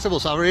he's flexible,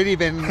 so I've already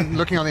been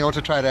looking on the Auto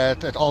Trader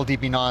at all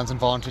DB9s and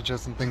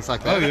Vantages and things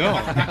like Oh that.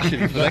 yeah,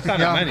 actually, for that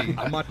kind of money.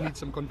 I might need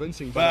some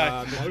convincing,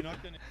 But but you're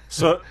not gonna-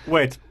 So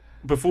wait,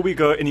 before we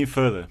go any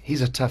further,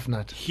 He's a tough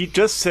nut. he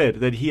just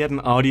said that he had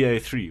an Audi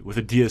A3 with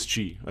a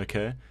DSG.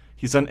 Okay,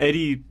 he's done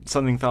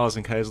 80-something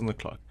thousand k's on the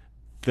clock.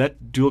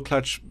 That dual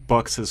clutch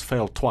box has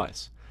failed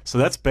twice. So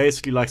that's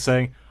basically like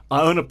saying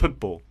I own a pit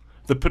bull.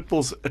 The pit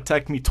bull's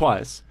attacked me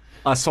twice.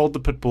 I sold the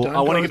pit bull. Don't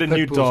I want go to get a with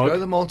new pit bulls. dog. Go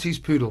the Maltese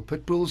poodle.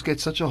 Pit bulls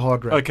get such a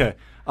hard rap. Okay,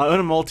 I own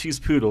a Maltese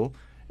poodle.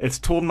 It's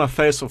torn my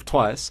face off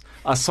twice.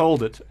 I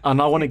sold it, and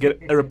I want to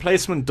get a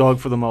replacement dog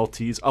for the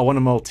Maltese. I want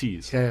a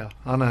Maltese Yeah,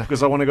 I know.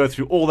 because I want to go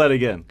through all that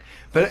again.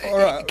 But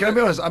can I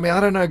be honest? I mean, I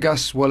don't know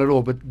Gus well at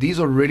all, but these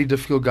are really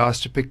difficult guys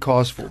to pick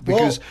cars for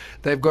because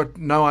they've got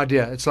no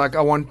idea. It's like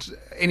I want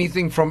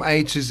anything from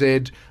A to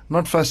Z.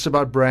 Not fussed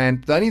about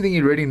brand. The only thing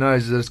he really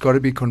knows is that it's got to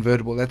be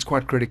convertible. That's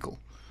quite critical.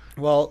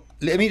 Well,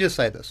 let me just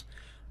say this.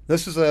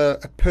 This is a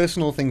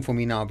personal thing for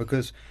me now,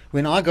 because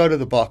when I go to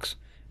the box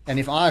and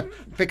if I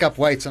pick up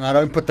weights and I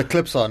don't put the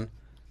clips on,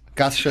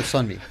 Gus shits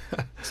on me.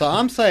 So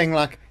I'm saying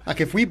like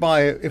if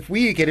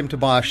we get him to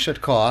buy a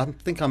shit car, I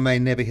think I may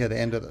never hear the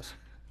end of this.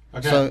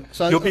 Okay.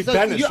 So You'll be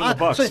banished from the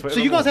box So you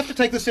forevermore. guys have to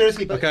take this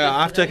seriously. But Okay,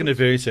 I've taken it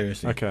very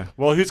seriously. Okay.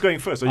 Well, who's going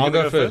first? Are you I'll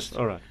gonna go first.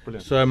 All right.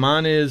 Brilliant. So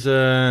mine is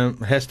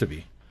has to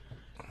be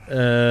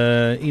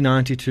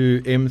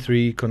E92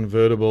 M3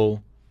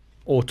 convertible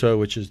auto,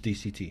 which is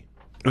DCT.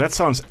 That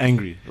sounds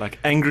angry. Like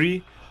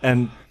angry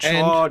and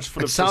charged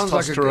full It of sounds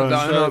like the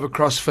testosterone. owner of a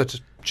CrossFit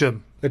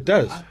gym. It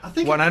does.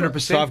 100%.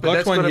 So I've but got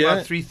that's one got here.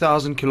 about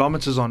 3,000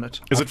 kilometers on it.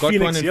 Is I've it got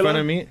Phoenix one in yellow? front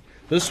of me.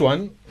 This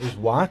one is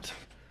white.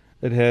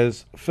 It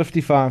has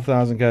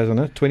 55,000 k's on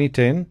it.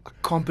 2010. I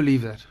can't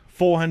believe that.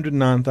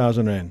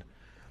 409,000 rand.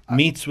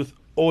 Meets with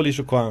all his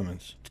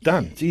requirements. It's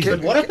done. It's easy.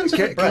 What happens if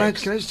it Can I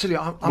breaks? just tell you,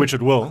 Which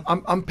it will.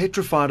 I'm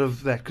petrified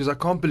of that because I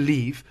can't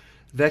believe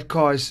that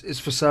car is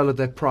for sale at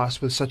that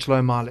price with such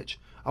low mileage.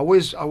 I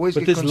always But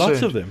get there's concerned.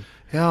 lots of them.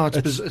 Yeah,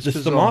 it's It's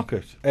bizarre. the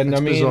market. And It's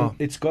I mean, bizarre.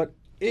 it's got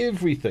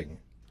everything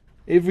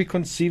every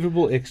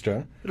conceivable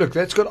extra. Look,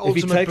 that's got If ultimate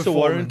he takes a performance.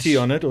 warranty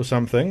on it or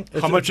something,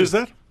 How much is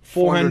that?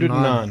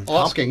 409.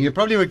 Asking, you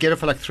probably would get it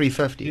for like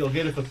 350. You'll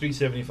get it for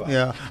 375.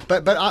 Yeah,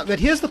 but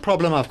here's the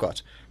problem I've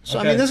got. So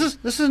I Okay. mean, this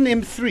is an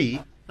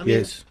M3. I mean,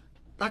 Yes.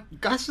 like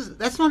Gus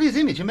that's not his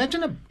image.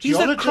 Imagine a He's a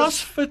geologist.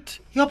 CrossFit,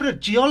 Yeah, but a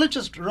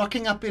geologist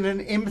rocking up in an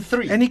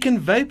M3. and he can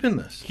vape in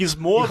this. He's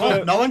more of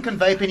Oh, a. no one can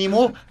vape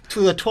anymore.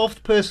 To the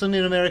 12th person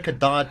in America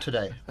died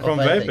today of From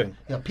vaping.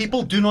 Yeah,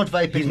 people do not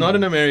vape He's anymore. not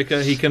in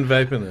America. He can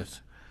vape in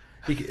this.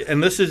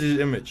 And this is his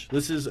image.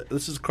 This is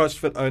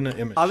CrossFit owner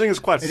image. I think it's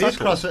quite It is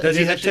subtle. CrossFit. Does it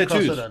he is have actually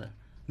tattoos? CrossFit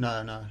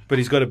owner. No. But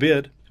he's got a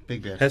beard.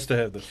 Big beard. Has to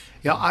have this.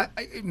 Yeah,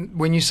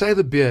 when you say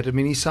the beard, I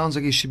mean, he sounds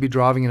like he should be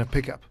driving in a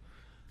pickup.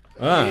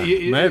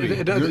 Maybe.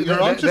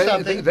 You're onto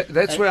something.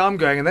 That's where I'm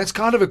going, and that's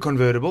kind of a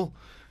convertible.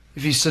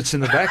 If he sits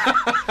in the back,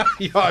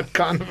 Yeah,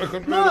 kind of a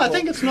convertible. No, I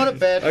think it's not a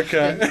bad.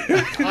 Okay.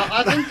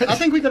 I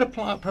think we've got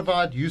to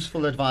provide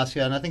useful advice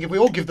here, and I think if we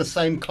all give the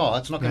same car,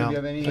 it's not going to Yeah. be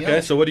of any. Okay,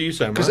 so what do you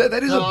say, because Mark?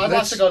 that is No, a I'd like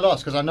that's to go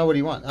last because I know what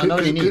he wants. I know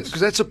what he needs.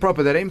 because that's a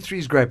proper. That M3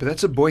 is great, but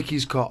that's a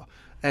Boyke's car.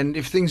 And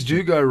if things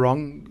do go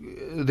wrong,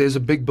 there's a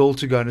big bill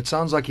to go. And it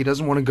sounds like he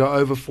doesn't want to go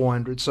over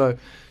 400. So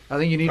I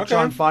think you need to try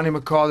Okay. and find him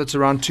a car that's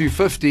around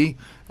 250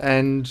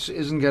 and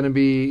isn't going to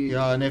be.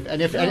 Yeah, and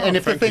if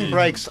the thing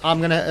breaks,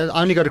 I'm gonna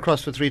only go to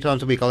CrossFit 3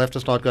 times a week. I'll have to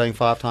start going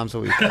 5 times a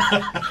week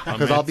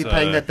because I'll be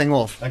paying that thing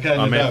off. Okay,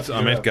 I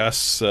met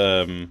Gus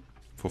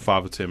for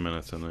 5 or 10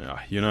 minutes, and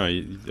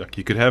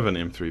you could have an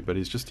M3, but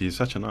he's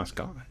such a nice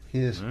guy. He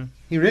is. You know?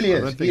 He really I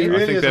is. don't He think, I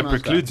really think is a that nice guy.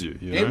 precludes you.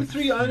 You know?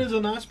 M3 owners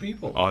are nice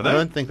people. Are I they?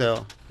 don't think they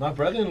are. My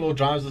brother-in-law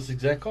drives this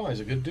exact car.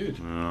 He's a good dude.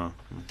 Oh,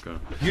 okay.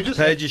 You just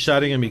Paige is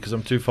shouting at me because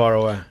I'm too far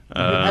away.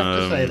 you have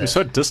to say You're that.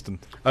 so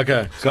distant.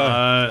 Okay, So go.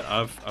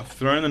 I've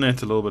thrown the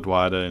net a little bit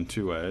wider in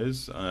 2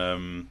 ways.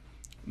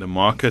 The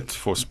market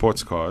for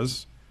sports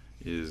cars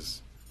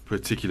is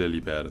particularly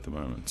bad at the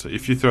moment. So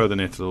if you throw the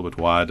net a little bit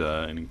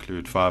wider and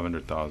include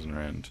 500,000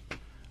 rand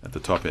at the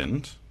top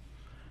end,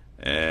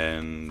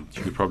 and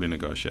you could probably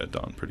negotiate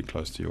down pretty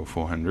close to your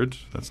 400.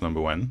 That's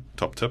number one,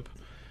 top tip.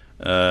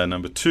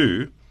 Number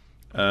two,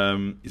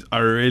 is I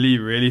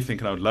really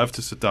think, and I would love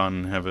to sit down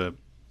and have a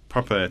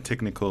proper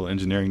technical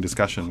engineering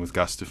discussion with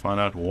Gus to find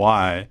out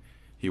why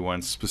he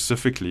wants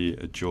specifically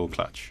a dual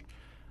clutch.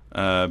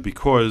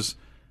 Because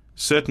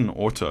certain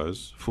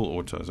autos, full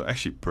autos, are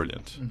actually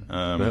brilliant. They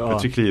are.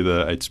 Particularly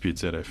the 8-speed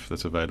ZF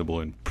that's available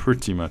in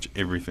pretty much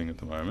everything at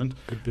the moment.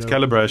 It's deal.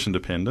 calibration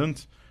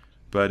dependent,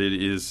 but it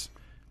is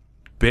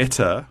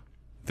better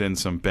than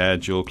some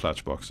bad dual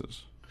clutch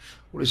boxes.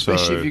 Well,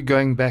 especially So- if you're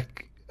going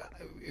back.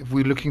 If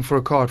we're looking for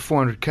a car at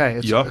 400k,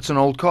 Yeah. it's an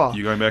old car.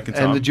 You're going back in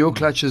time. And the dual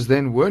clutches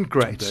then weren't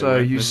great, They so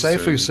weren't you're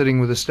safer necessarily. sitting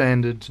with a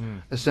standard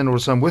or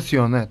so. I'm with you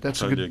on that. That's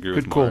Totally a agree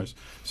good with call. Marius.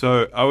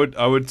 So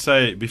I would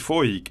say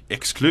before he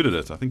excluded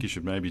it, I think you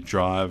should maybe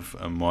drive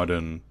a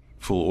modern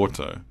full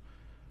auto.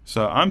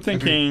 So I'm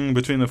thinking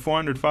between the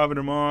 400,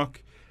 500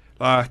 mark.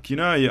 Like, he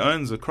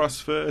owns a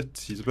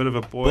CrossFit. He's a bit of a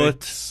boy.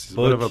 He's a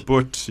bit of a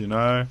butt,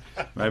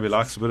 Maybe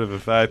likes a bit of a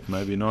vape,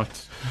 maybe not.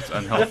 It's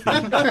unhealthy.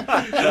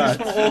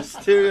 all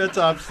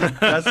stereotypes that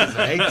Gus is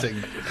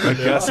hating. But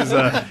Gus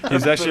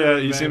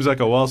he seems like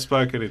a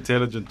well-spoken,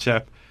 intelligent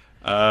chap.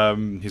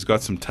 He's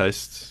got some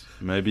tastes.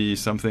 Maybe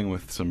something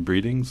with some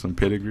breeding, some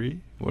pedigree.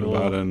 What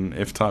about an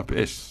F-Type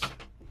S?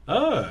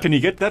 Oh. Can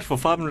you get that for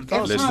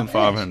 500,000? Less than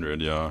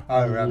 500, yeah.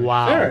 Oh, really?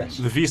 Wow. Serious?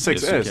 The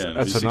V6S. Yes, you can.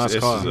 That's a V6S nice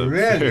car. is a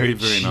Really? very,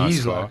 very nice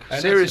Jeez, car.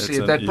 like, seriously,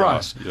 It's at that yeah,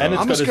 price. yeah. And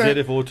it's I got must a go-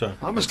 ZF auto.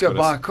 I must go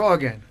buy a car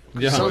again.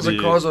 Yeah. Sounds What like do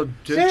you- cars are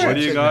Serious? What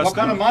do you guys What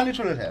kind do? of mileage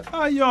will it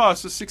have? Yeah,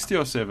 it's a 60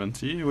 or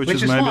 70, which is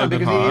Which is maybe fine a bit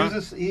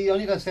because high. he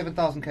only does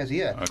 7,000 k's a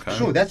year. Okay.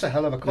 Sure, that's a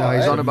hell of a car.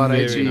 Yeah, he's eh? on about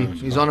Very 80. nice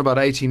He's car. on about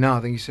 80 now.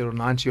 I think he said or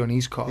 90 on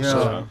his car. Yeah.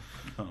 So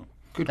Oh.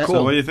 good That's So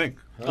call. what do you think?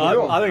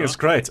 I think it's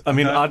great. I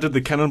mean, I did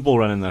the Cannonball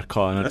run in that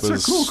car, and That's it a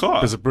was cool car.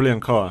 It was a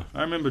brilliant car.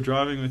 I remember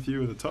driving with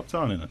you with a top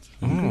down in it.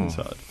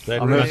 Inside.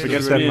 I'll never really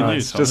forget is that me and night. you,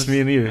 It's just Thomas. me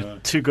and you, Yeah.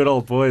 two good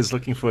old boys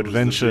looking for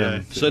adventure. yeah.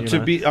 and, So you to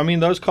know. be, I mean,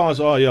 those cars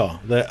are,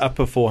 they're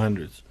upper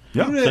 400s.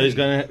 Yeah. So he's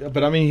going to,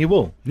 but I mean, he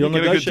will. He'll You get a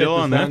good negotiate deal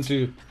this on down that.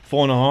 to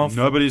 4.5.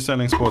 Nobody's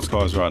selling sports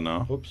cars right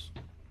now. Oops.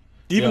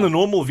 Even Yeah. the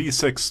normal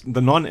V6, the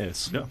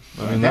non-S. Yeah.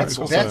 I mean, That's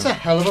also a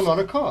hell of a lot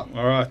of car.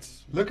 All right.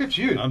 Look at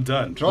you. I'm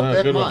done. Drop No,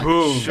 that good mic. one.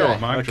 Boom. Sure. Mic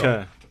drop.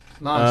 okay.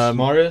 Nice.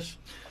 Marius?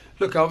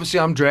 Look, obviously,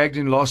 I'm dragged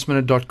in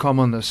lastminute.com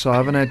on this, so I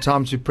haven't had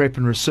time to prep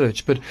and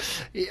research. But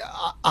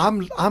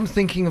I'm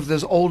thinking of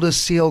those older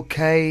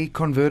CLK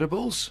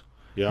convertibles.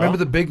 Yeah. Remember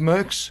the big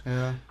Mercs?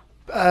 Yeah.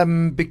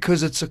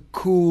 Because it's a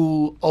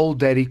cool old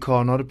daddy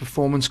car, not a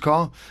performance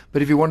car.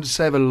 But if you want to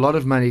save a lot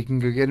of money, he can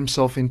go get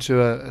himself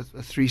into a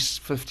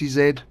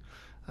 350Z.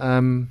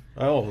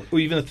 Oh, or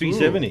even a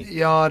 370.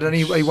 Yeah, I don't.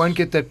 He won't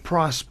get that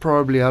price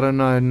probably. I don't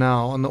know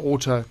now on the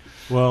auto,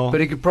 Well,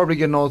 but he could probably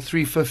get an old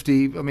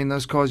 350. I mean,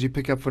 those cars you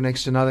pick up for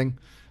next to nothing.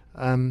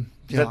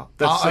 Yeah,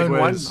 that I own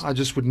one. segues- I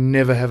just would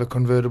never have a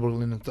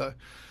convertible in it though. A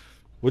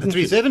Wouldn't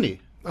you? 370.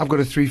 I've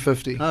got a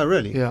 350. Oh,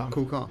 really? Yeah.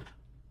 Cool car.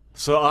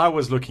 so I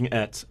was looking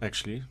at,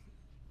 actually,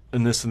 a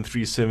Nissan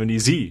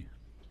 370Z.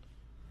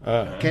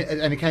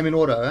 And it came in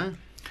auto, eh?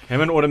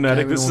 Came in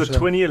automatic. Came in This is a auto.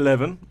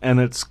 2011, and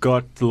it's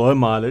got low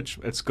mileage.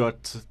 It's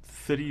got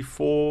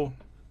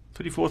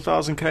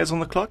 34,000 Ks on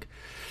the clock.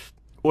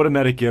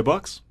 Automatic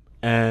gearbox,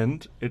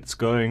 and it's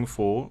going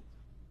for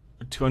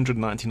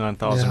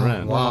 299,000 Yeah,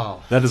 rand.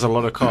 wow. That is a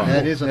lot of car.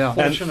 That is a Yeah.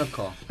 fortune of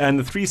car. And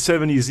the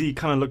 370Z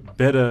kind of looked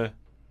better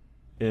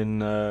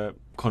in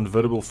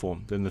convertible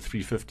form than the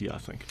 350, I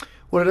think.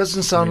 Well, it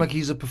doesn't sound like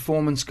he's a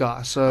performance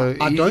guy. So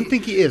I don't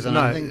think he is, and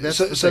no, I think that's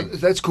so, the so thing.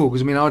 that's cool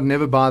because I mean I would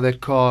never buy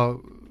that car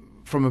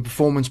from a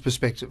performance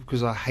perspective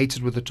because I hate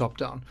it with the top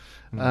down.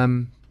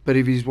 But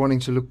if he's wanting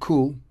to look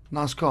cool,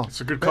 nice car. It's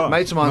a good car.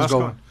 Mates of mine's Nice got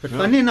car. one. But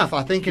funny enough,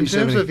 I think in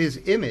terms 370. of his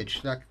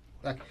image, like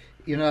I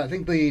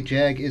think the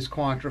Jag is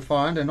quite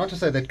refined, and not to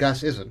say that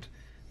Gus isn't,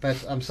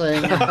 but I'm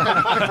saying, I'm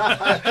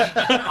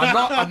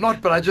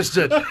not, but I just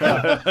did. but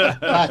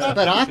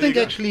I think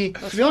actually,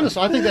 to be honest,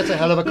 I think that's a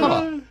hell of a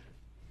car.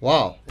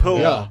 Wow. Pull,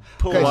 Yeah.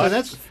 pull Okay, so wise,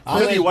 that's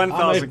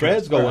 31,000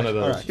 Brad's got Ks. one of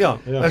those. Alright. Yeah,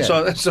 Yeah. That's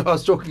what I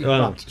was talking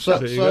about. So,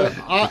 There you so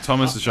go.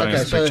 Thomas is showing okay,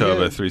 us a so picture of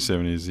here- a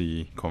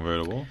 370Z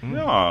convertible.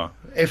 Yeah.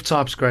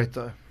 F-Type's great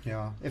though.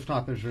 Yeah,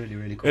 F-Type is really,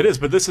 really cool. It is,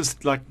 but this is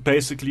like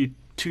basically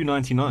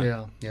 299.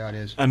 Yeah. Yeah, it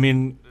is. I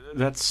mean,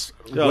 that's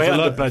Yeah, way it's a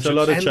under lot- budget. it's a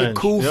lot of And the change.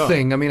 cool Yeah.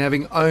 thing, I mean,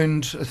 having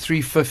owned a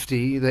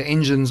 350, the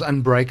engine's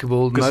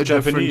unbreakable, 'Cause no it's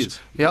Japanese.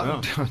 difference.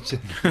 Yeah,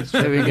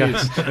 there we go.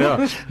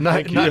 Yeah. No,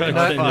 Thank you. no, High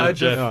no,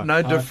 five. no, Yeah.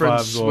 no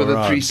difference fives all with a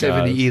around,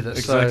 370 guys. either.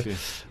 Exactly.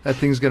 So that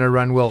thing's going to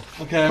run well.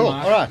 Okay, Cool.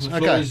 Mike, All right. the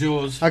floor Okay. is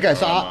yours. Okay,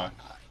 so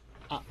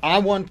I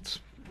want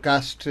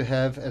Gus to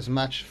have as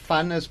much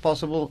fun as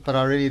possible, but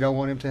I really don't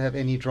want him to have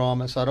any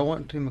drama. So I don't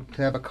want him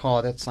to have a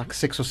car that's like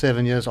 6 or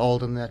 7 years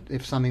old, and that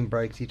if something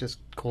breaks, he just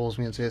calls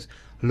me and says,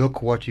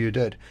 "Look what you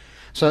did."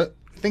 So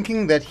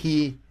thinking that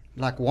he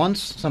like wants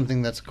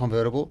something that's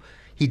convertible,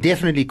 he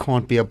definitely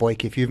can't be a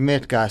boyk. If you've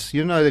met Gus,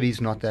 you know that he's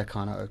not that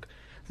kind of oak.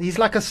 He's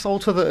like a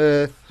salt of the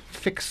earth,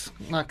 fix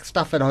like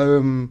stuff at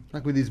home,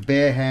 like with his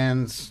bare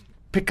hands,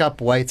 pick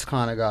up weights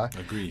kind of guy.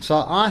 Agreed.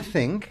 So I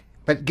think,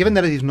 but given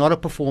that he's not a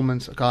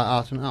performance guy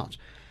out and out,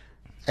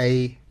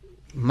 a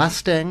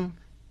Mustang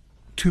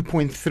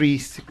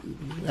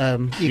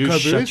 2.3 You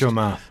shut your EcoBoost,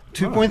 mouth.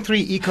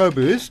 2.3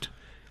 EcoBoost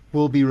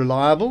will be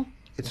reliable.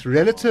 It's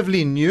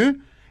relatively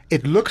new.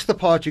 It looks the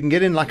part. You can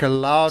get in like a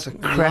loud,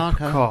 Crap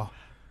car.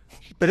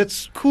 but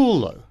it's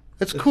cool though.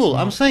 It's cool.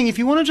 I'm saying if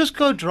you want to just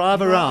go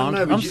drive around,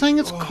 no, but I'm saying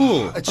it's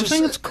cool. I'm just-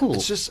 saying it's cool.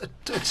 It's just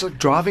it's like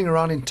driving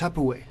around in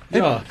Tupperware.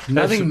 Yeah.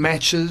 Nothing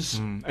matches.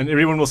 And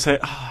everyone will say,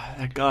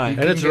 that guy.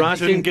 And it's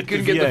writing, Couldn't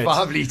Couldn't get the V8.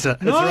 5 litre.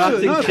 it's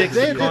writing checks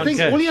they- you they can't think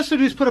cash. all he has to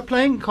do is put a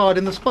playing card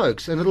in the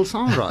spokes and it'll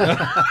sound right.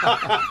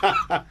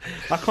 I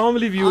can't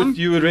believe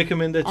you would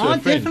recommend that to I a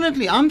friend.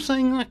 definitely. I'm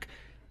saying like,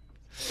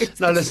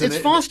 No, listen,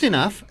 it's fast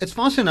enough. It's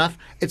fast enough.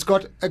 It's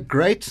got a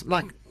great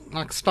like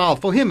style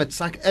for him. It's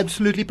like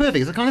absolutely perfect.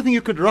 It's the kind of thing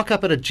you could rock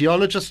up at a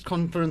geologist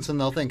conference and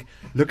they'll think,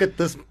 look at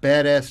this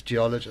badass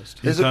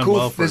geologist. There's He's a done cool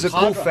well for there's a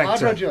himself. cool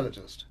factor.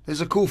 Hydrogeologist.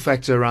 There's a cool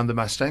factor around the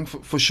Mustang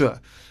for sure.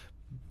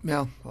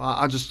 Yeah,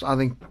 I think I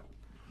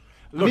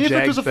mean, if it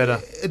Jag's was better.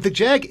 the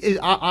Jag, is,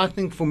 I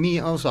think for me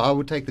also, I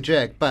would take the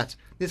Jag. But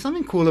there's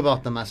something cool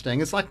about the Mustang.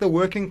 It's like the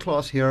working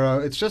class hero.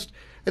 It's just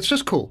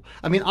cool.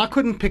 I mean, I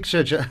couldn't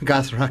picture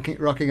Gus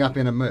rocking up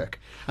in a Merc.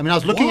 I mean, I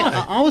was looking Why?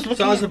 at. I was looking.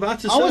 So I was at, about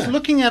to I was say.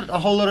 looking at a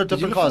whole lot of Did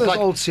you different look for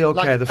cars, those old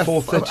CLK, the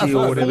 430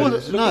 or whatever it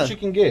is? Look what you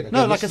can get. No,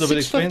 Okay, like this a is a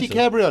bit 650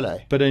 expensive.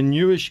 Cabriolet. But a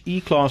newish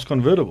E-Class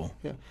convertible.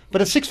 Yeah.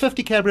 But a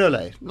 650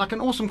 Cabriolet, like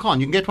an awesome car.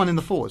 And you can get one in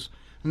the fours,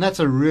 and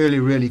that's a really,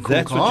 really cool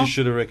That's car. what you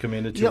should have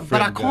recommended to Yeah, a but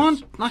friend. I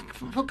can't. Like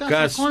for Gus,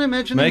 Gus, I can't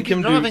imagine make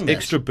him do driving that.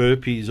 extra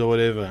burpees or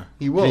whatever.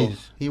 He will.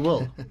 Please, He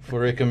will. for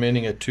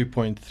recommending a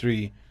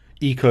 2.3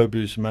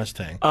 EcoBoost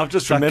Mustang. I've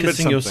just It's like remembered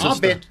kissing your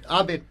something. sister.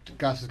 I bet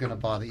Gus is going to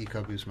buy the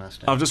EcoBoost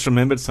Mustang. I've just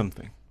remembered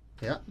something.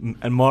 Yeah.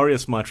 And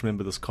Marius might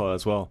remember this car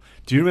as well.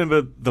 Do you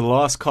remember the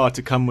last car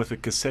to come with a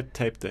cassette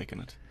tape deck in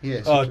it?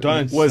 Yes. Oh,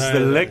 don't Was say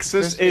the that.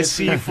 Lexus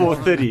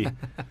SC430,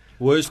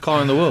 Worst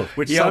car in the world.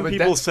 which Yeah, some but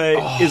people that- say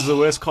is the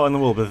worst car in the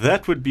world. But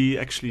that would be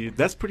actually,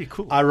 that's pretty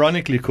cool.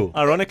 Ironically cool.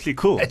 Ironically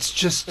cool. It's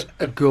just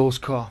a girl's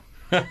car.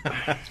 It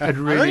really I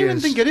don't even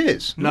is. think it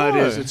is. No, it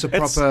No, is. It's a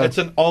it's- proper. It's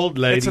an old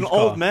lady's It's an car.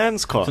 old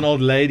man's car. It's an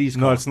old lady's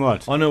car. No, it's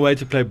not. On her way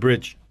to play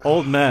bridge.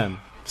 Old man.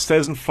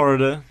 Stays in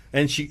Florida.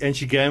 And she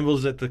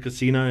gambles at the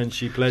casino and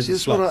she plays See, the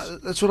slots.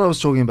 that's what I was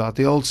talking about.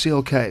 The old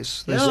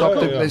CLKs. They Yeah, stopped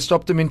yeah, them. yeah. They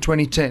stopped them in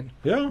 2010.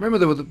 Yeah. Remember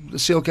there were the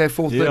CLK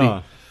 430.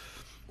 Yeah.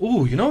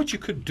 Oh, you know what you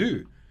could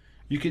do?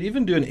 You could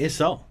even do an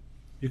SL.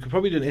 You could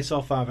probably do an SL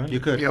 500. You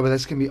could. Yeah, but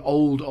that's gonna be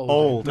old.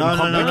 Old. No, and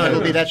no, no, no. complicated.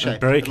 It'll be that shape.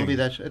 Breaking.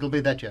 It'll be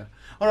that year.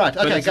 All right.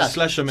 But Okay, it's a Gus.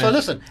 slasher So match.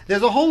 listen,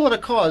 there's a whole lot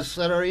of cars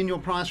that are in your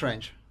price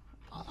range.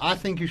 I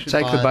think you should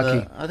Take buy the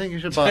Bucky. I think you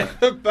should buy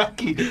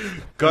Bucky,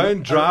 go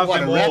and drive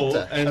what, them a all.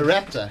 Raptor. And A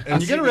Raptor.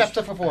 And you get a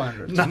Raptor for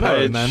 400. No,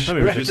 No, man. Don't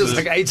be Raptor's ridiculous.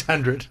 like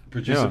 800.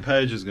 Producer Yeah.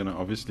 Page is going to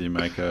obviously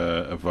make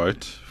a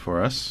vote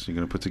for us. You're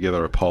going to put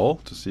together a poll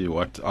to see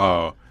what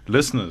our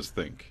listeners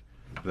think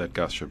that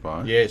Gus should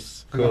buy.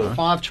 Yes, We've got cool.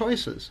 5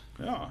 choices.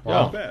 Yeah,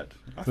 Wow. not bad.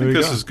 I There think you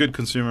this go. is good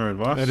consumer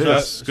advice. It So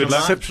is. Good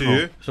luck to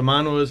you. So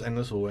mine was, and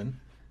this will win,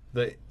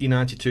 the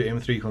E92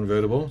 M3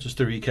 convertible. Just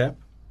to recap,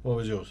 what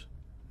was yours?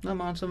 No,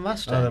 mine's a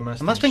Mustang. Oh, the A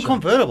Mustang, Mustang sure.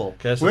 convertible.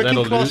 Okay, so Working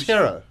that'll class lose.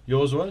 hero.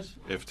 Yours was?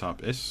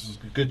 F-Type S,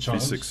 Good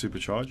chance. V6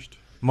 supercharged.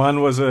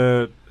 Mine was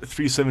a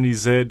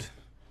 370Z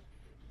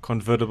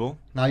convertible,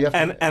 Now you have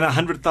and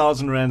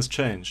 100,000 rands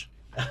change,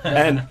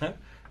 and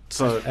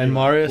so And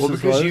Marius Well,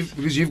 was?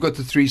 because you've got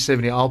the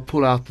 370, I'll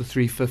pull out the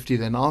 350.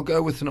 Then I'll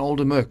go with an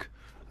older Merc,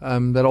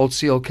 that old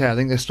CLK. I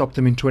think they stopped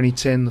them in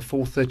 2010. The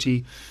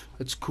 430,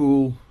 it's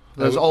cool.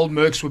 Those old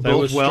Mercs were They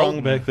were built well.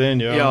 strong back then,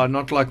 yeah. Yeah,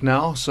 not like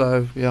now.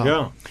 So yeah.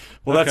 Yeah.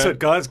 Well, that's Okay. it,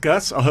 guys.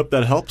 Gus, I hope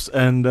that helps.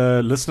 And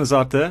listeners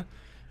out there,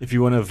 if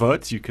you want to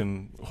vote, you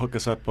can hook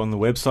us up on the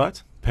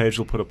website. Paige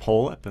will put a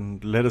poll up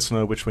and let us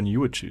know which one you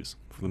would choose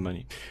for the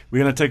money.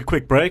 We're going to take a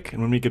quick break,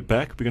 and when we get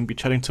back, we're going to be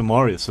chatting to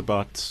Marius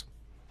about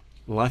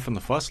life on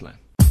the fast lane.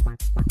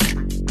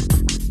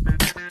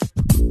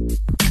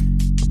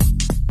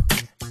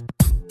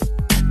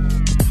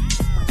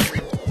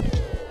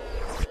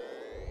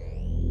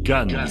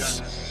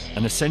 Guns.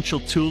 An essential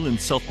tool in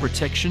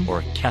self-protection or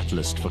a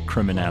catalyst for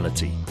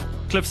criminality.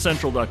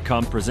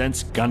 CliffCentral.com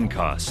presents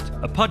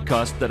Guncast, a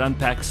podcast that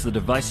unpacks the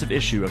divisive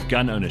issue of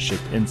gun ownership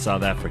in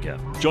South Africa.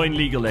 Join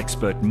legal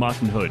expert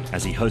Martin Hood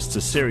as he hosts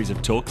a series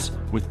of talks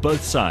with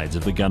both sides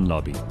of the gun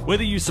lobby.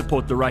 Whether you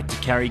support the right to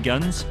carry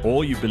guns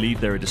or you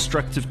believe they're a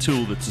destructive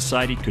tool that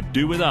society could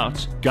do without,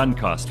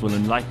 Guncast will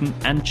enlighten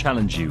and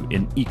challenge you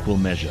in equal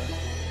measure.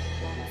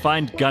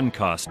 Find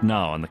Guncast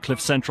now on the Cliff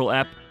Central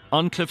app,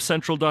 on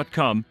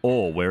cliffcentral.com,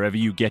 or wherever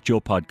you get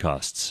your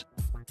podcasts.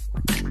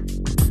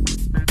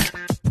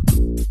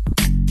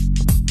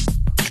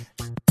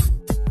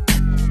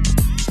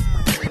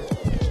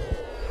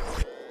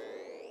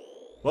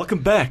 Welcome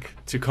back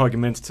to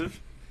Cargumentative.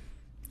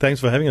 Thanks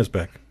for having us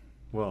back.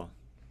 Well,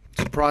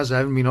 Surprised I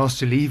haven't been asked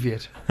to leave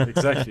yet.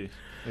 exactly.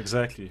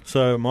 Exactly.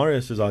 So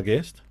Marius is our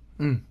guest,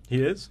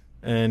 He is?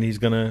 and he's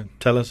going to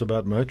tell us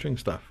about motoring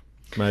stuff,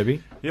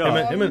 maybe.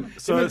 Yeah. Him and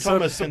Thomas so can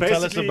tell us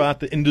basically- about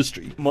the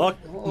industry. Mark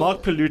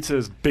Paluta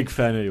is a big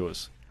fan of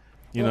yours.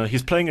 You know,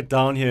 he's playing it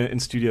down here in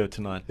studio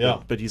tonight. Yeah.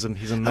 But he's a I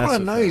massive want to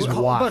know fan. his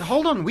wife. But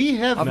hold on, we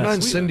have I've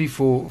known Cindy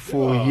for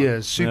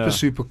years. Super, Yeah.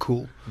 super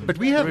cool. But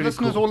we have Really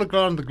listeners cool. all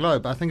around the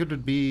globe. I think it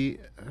would be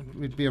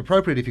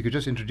appropriate if you could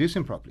just introduce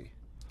him properly.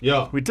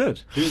 Yeah. We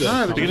did. Do that.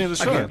 No, but Beginning of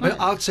the show. Okay, but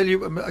I'll tell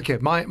you. Okay,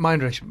 my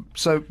introduction.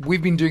 So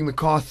we've been doing the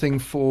car thing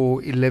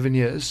for 11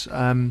 years.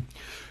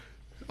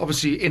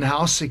 Obviously,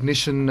 in-house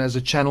ignition as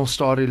a channel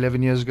started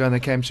 11 years ago, and they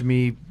came to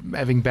me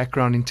having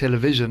background in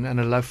television and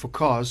a love for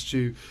cars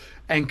to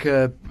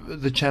anchor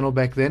the channel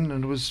back then,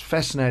 and it was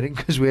fascinating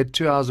because we had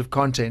 2 hours of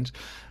content,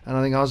 and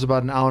I think I was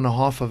about an hour and a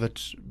half of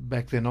it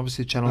back then.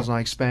 Obviously, the channel's now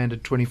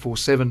expanded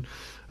 24/7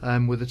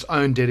 with its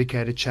own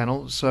dedicated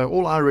channel. So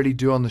all I really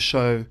do on the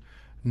show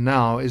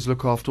now is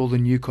look after all the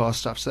new car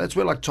stuff. So that's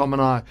where like Tom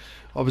and I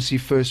obviously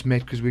first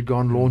met because we'd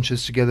gone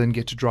launches together and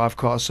get to drive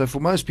cars. So for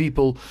most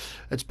people,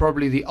 it's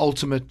probably the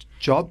ultimate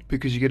job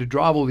because you get to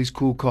drive all these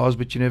cool cars,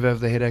 but you never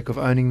have the headache of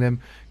owning them,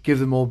 give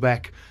them all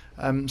back.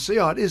 So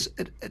yeah,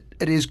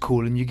 it is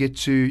cool, and you get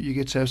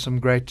to have some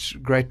great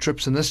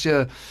trips. And this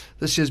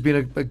year's been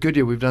a good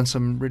year. We've done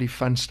some really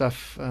fun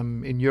stuff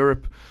in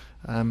Europe.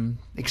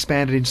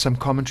 Expanded into some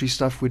commentary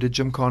stuff. We did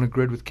Gymkhana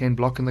Grid with Ken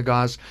Block and the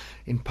guys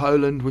in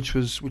Poland, which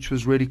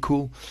was really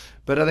cool.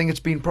 But I think it's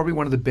been probably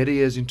one of the better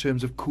years in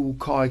terms of cool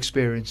car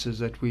experiences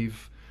that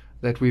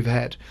we've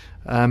had.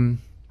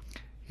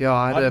 Yeah,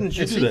 I Why had didn't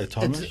you do that,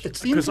 Thomas? It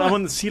seems Because like I'm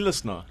on the C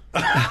list now.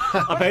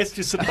 I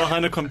basically sit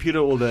behind a computer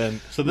all day and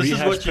So this is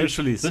rehash what press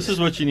releases. this is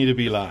what you need to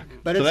be like.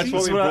 But So it that's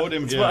what seems we That's brought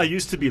him that's here. what I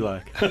used to be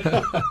like.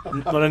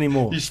 Not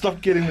anymore. You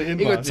stopped getting the He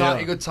invite.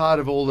 he got tired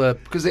of all the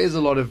because there is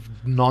a lot of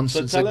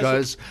nonsense So that tell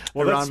goes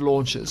Well, that's- around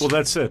launches. Well,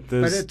 that's it.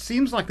 But There's, it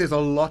seems like there's a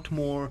lot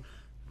more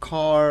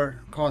car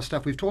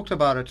stuff. We've talked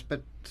about it,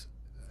 but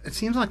it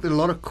seems like there's a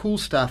lot of cool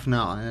stuff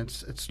now, and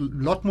it's a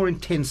lot more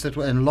intense and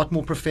a lot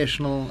more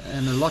professional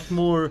and a lot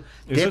more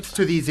Is depth it?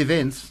 to these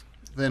events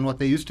than what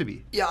they used to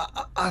be. Yeah,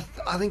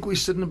 I think we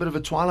sit in a bit of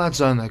a twilight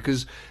zone though,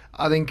 because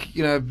I think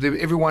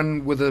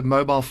everyone with a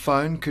mobile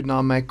phone could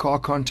now make car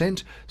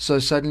content. So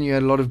suddenly you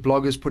had a lot of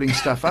bloggers putting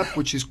stuff up,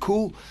 which is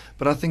cool.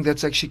 But I think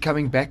that's actually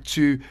coming back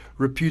to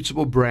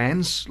reputable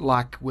brands,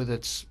 like whether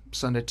it's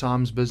Sunday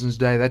Times, Business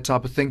Day, that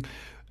type of thing.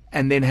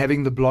 And then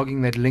having the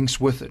blogging that links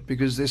with it,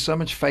 because there's so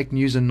much fake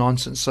news and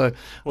nonsense. So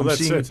well, I'm that's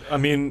seeing it. I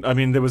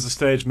mean, there was a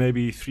stage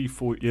maybe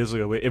 3-4 years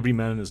ago where every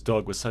man and his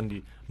dog was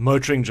suddenly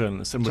motoring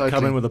journalists and would come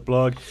Totally. in with a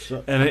blog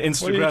and an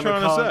Instagram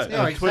trying to account say? and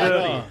Yeah, Twitter.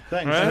 exactly.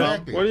 Thanks, Right? Tom.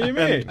 Exactly. What do you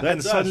mean? And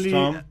That's us, suddenly,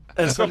 Tom. and That's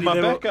got suddenly my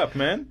they were, backup,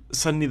 man.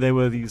 suddenly they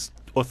were these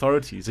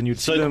authorities, and you'd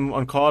So- see them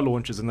on car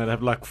launches, and they'd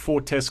have like 4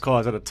 test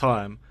cars at a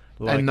time,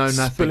 like And know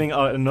nothing. spilling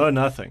out and know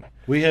nothing.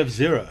 We have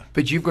zero.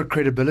 But you've got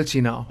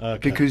credibility now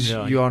Okay. because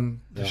Yeah. you're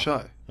on the Yeah.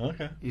 show.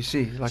 Okay. You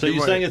see, like So you're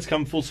everyone- saying it's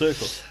come full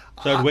circle?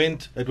 So it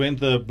went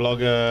the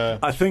blogger.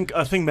 I think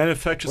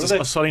manufacturers What are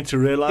they? are starting to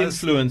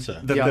realize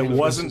Influencer. that Yeah,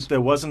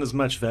 there wasn't as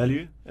much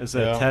value as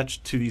they Yeah.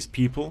 attached to these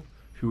people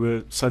who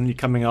were suddenly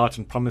coming out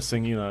and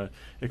promising,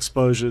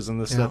 exposures and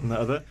this, Yeah. that, and the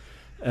other.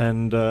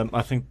 And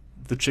I think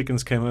the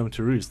chickens came home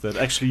to roost. That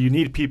actually you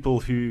need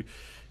people who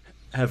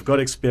have got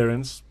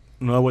experience,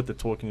 know what they're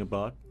talking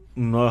about,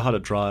 know how to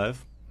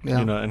drive,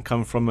 Yeah. and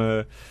come from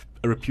a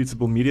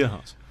reputable media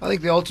house. I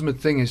think the ultimate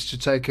thing is to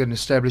take an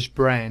established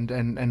brand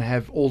and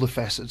have all the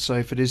facets. So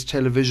if it is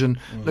television,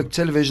 look,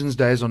 television's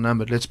days are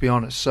numbered, let's be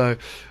honest. So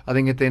I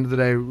think at the end of the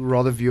day,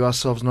 rather view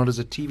ourselves not as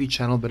a TV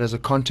channel, but as a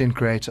content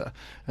creator.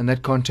 And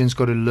that content's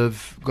got to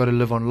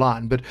live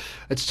online. But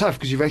it's tough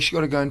because you've actually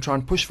got to go and try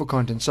and push for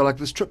content. So like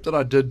this trip that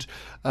I did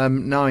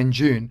now in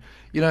June,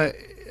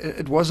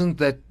 it wasn't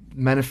that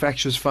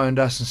manufacturers phoned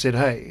us and said,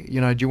 hey,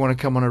 do you want to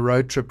come on a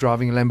road trip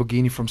driving a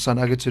Lamborghini from St.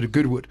 Agatha to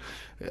Goodwood?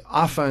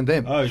 I phoned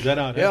them. Oh, is that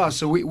how it Yeah, happened?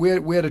 so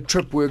we had a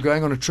trip. We were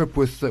going on a trip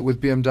with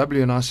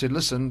BMW, and I said,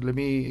 listen, let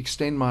me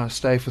extend my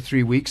stay for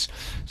 3 weeks.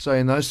 So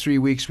in those 3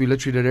 weeks, we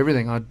literally did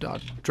everything. I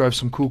drove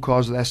some cool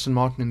cars with Aston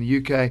Martin in the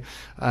UK.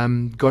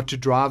 Got to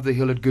drive the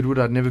hill at Goodwood.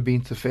 I'd never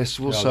been to the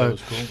festival, Yeah, so that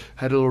was cool.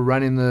 had a little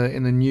run in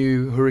the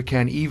new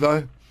Hurricane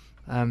Evo.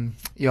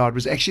 It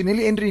was actually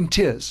nearly ended in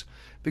tears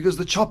because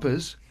the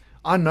choppers.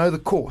 I know the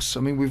course. I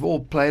mean, we've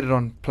all played it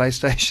on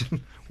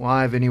PlayStation. Well,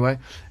 I have anyway.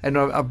 And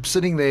I'm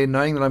sitting there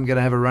knowing that I'm going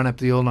to have a run up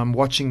the hill, and I'm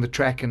watching the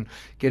track and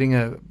getting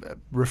a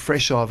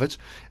refresher of it.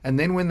 And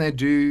then when they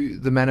do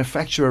the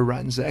manufacturer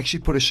runs, they actually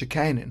put a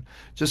chicane in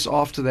just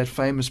after that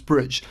famous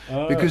bridge.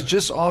 Oh. Because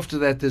just after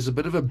that, there's a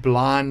bit of a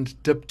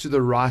blind dip to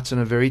the right and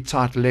a very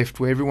tight left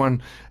where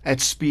everyone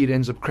at speed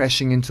ends up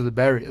crashing into the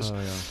barriers.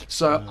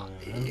 So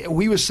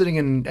we were sitting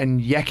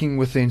and yakking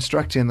with the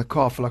instructor in the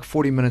car for like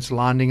 40 minutes,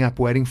 lining up,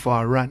 waiting for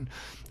our run.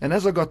 And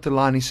as I got the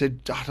line, he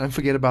said, don't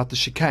forget about the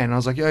chicane. And I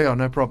was like, yeah,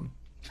 no problem.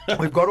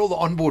 We've got all the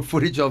onboard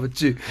footage of it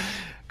too.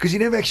 Because he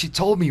never actually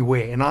told me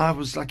where. And I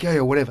was like,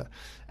 yeah, whatever.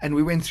 And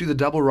we went through the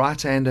double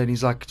right-hander, and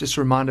he's like, just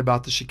a reminder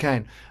about the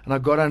chicane. And I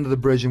got under the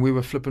bridge, and we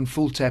were flipping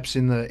full taps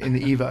in the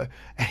Evo.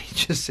 And he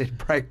just said,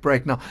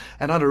 brake now.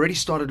 And I'd already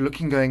started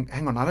looking, going,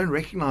 hang on, I don't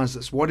recognize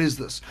this. What is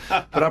this?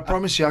 But I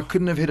promise you, I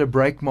couldn't have hit a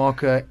brake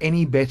marker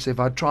any better if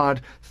I'd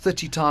tried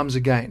 30 times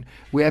again.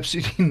 We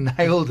absolutely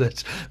nailed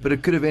it. But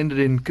it could have ended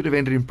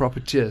in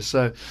proper tears.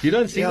 So You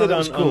don't see yeah, that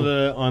was on, cool.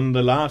 on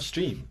the live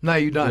stream. No,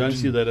 you don't. You don't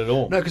see that at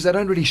all. No, because they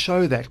don't really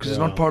show that because it's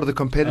not part of the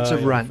competitive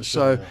yeah, run. for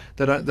sure,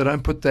 So they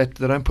don't put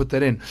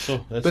that in.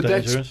 So that's but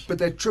dangerous. but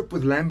that trip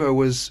with Lambo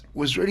was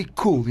really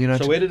cool.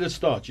 So where did it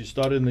start? You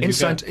started in the in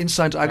UK?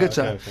 Saint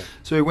Agatha. Okay.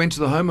 So we went to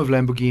the home of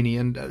Lamborghini,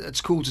 and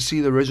it's cool to see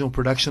the original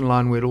production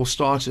line where it all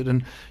started.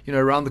 And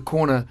around the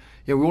corner,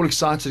 we're all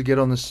excited to get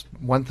on this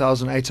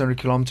 1,800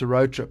 kilometer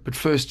road trip. But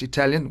first,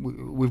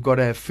 Italian, we've got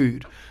to have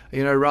food.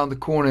 Around the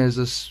corner is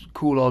this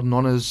cool old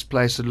Nonna's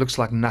place that looks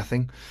like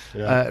nothing.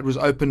 Yeah. It was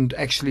opened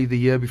actually the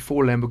year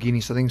before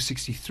Lamborghini, so I think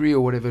 63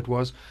 or whatever it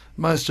was.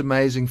 Most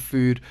amazing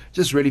food,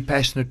 just really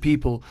passionate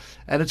people.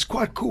 And it's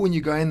quite cool when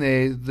you go in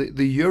there.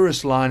 The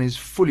Urus line is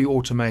fully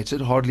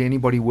automated. Hardly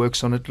anybody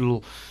works on it,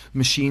 little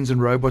machines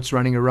and robots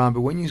running around.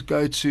 But when you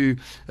go to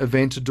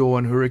Aventador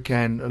and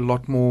Hurricane, a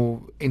lot more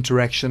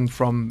interaction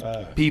from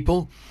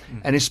people.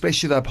 And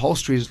especially the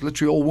upholstery is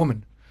literally all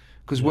women.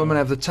 Because women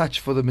have the touch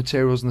for the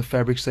materials and the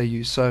fabrics they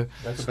use. So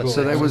That's cool.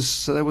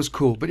 that was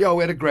cool. But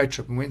we had a great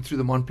trip and went through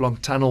the Mont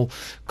Blanc tunnel,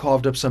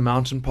 carved up some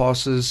mountain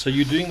passes. So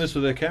you're doing this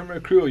with a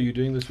camera crew, or are you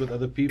doing this with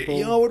other people?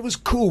 It was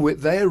cool.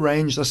 They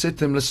arranged, I said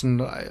to them, listen,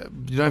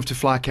 you don't have to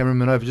fly a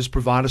cameraman over, just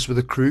provide us with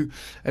a crew.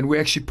 And we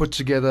actually put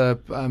together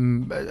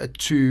a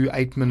 2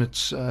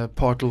 8-minute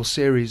part little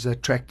series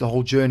that tracked the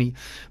whole journey.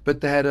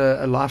 But they had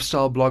a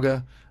lifestyle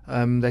blogger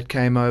that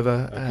came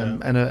over,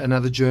 and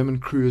another German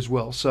crew as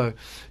well. So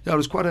it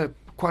was quite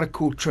a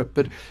cool trip.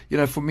 But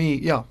for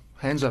me,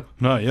 hands up.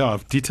 No,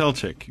 I've detail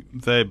check.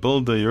 They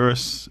build the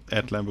Urus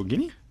at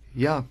Lamborghini?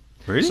 Yeah.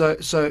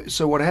 Really?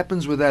 So what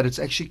happens with that? It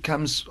actually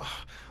comes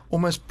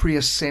almost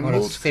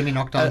pre-assembled.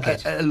 Semi-knocked down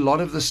kit. A lot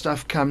of the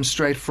stuff comes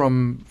straight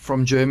from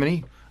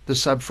Germany, the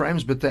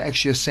subframes, but they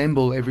actually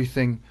assemble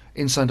everything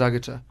in St.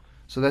 Agatha.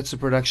 So that's the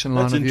production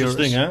line That's of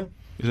interesting, Urus. huh?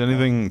 Is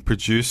anything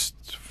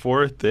produced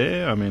for it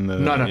there? I mean, the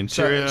No.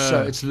 interior.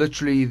 So it's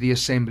literally the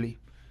assembly.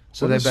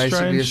 So What a they're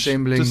basically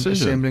strange decision.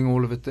 assembling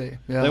all of it there.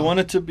 Yeah. They want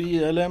it to be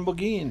a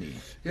Lamborghini.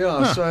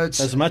 Yeah, so it's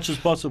as much as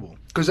possible.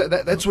 because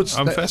that's what's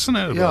I'm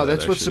fascinated Yeah, by that,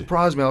 that's what actually.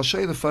 surprised me. I'll show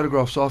you the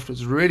photographs after.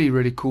 It's really,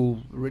 really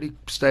cool, really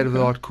state of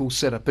the art, cool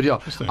setup. But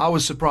I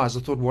was surprised.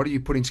 I thought, what are you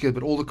putting together?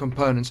 But all the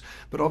components.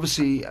 But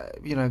obviously,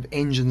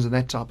 engines and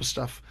that type of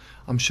stuff.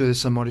 I'm sure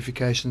there's some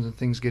modifications and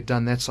things get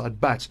done that side.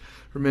 But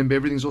remember,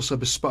 everything's also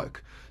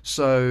bespoke.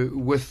 So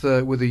with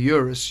the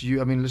Urus,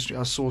 literally,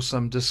 I saw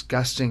some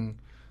disgusting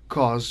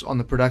cars on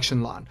the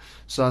production line.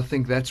 So I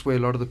think that's where a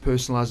lot of the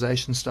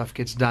personalization stuff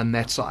gets done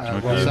that side.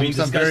 I mean,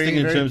 disgusting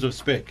in terms of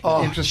spec.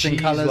 Interesting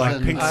Geez, colours like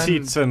and pink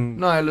seats and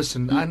No,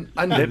 listen,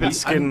 leopard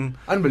skin.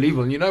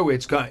 unbelievable. You know where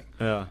it's going.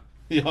 Yeah.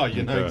 Yeah,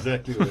 you know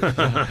exactly what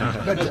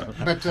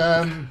it's but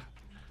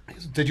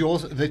Did you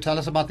also? They tell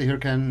us about the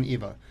Hurricane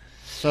Evo.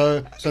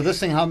 So this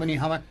thing, how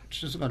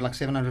much has it got? Like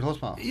 700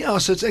 horsepower. Yeah,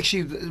 so it's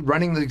actually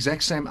running the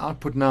exact same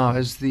output now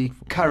as the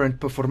current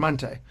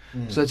Performante.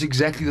 So it's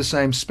exactly the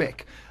same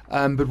spec.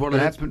 But what will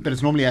happen? But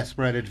it's normally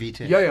aspirated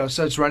V10. Yeah.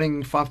 So it's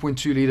running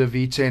 5.2 liter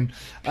V10.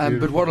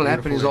 But what will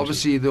happen is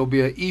obviously there'll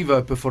be an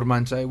Evo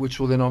Performante, which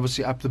will then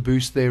obviously up the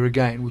boost there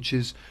again, which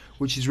is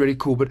really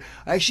cool. But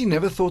I actually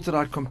never thought that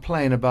I'd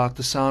complain about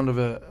the sound of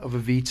a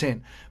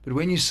V10. But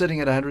when you're sitting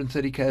at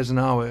 130 k's an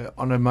hour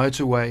on a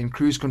motorway in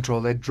cruise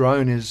control, that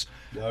drone is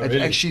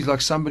actually like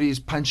somebody's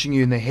punching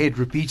you in the head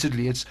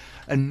repeatedly. It's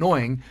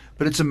annoying,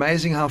 but it's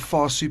amazing how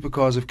far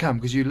supercars have come,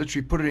 because you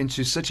literally put it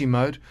into city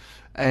mode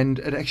and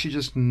it actually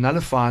just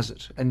nullifies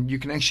it, and you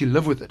can actually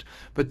live with it.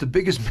 But the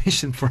biggest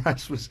mission for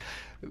us was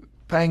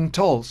paying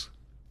tolls.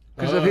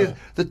 Because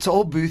the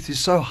toll booth is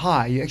so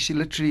high, you actually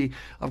literally,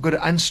 I've got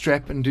to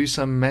unstrap and do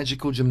some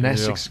magical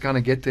gymnastics to kind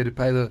of get there to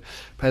pay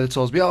the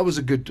tolls. But yeah, it was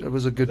a good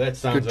That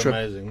sounds good trip.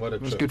 amazing. What a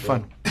trip. It was good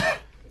fun.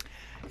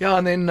 Yeah,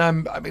 and then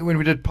I mean, when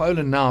we did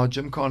Poland now,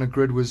 Gymkhana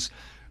Grid was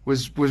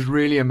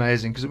really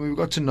amazing, because we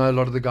got to know a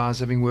lot of the guys,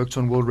 having worked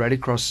on World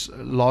Rallycross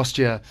last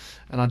year,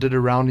 and I did a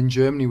round in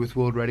Germany with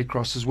World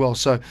Rallycross as well.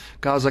 So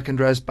guys like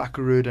Andreas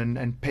Bakkerud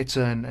and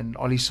Petter and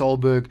Ollie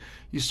Solberg,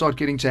 you start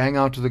getting to hang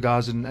out with the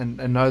guys and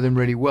know them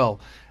really well.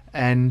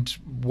 And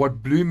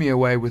what blew me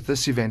away with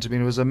this event, I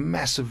mean, it was a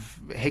massive,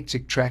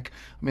 hectic track.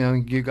 I mean, I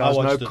think you guys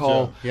know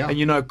Carl, and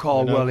you know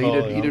Carl well.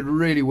 He did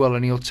really well,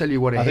 and he'll tell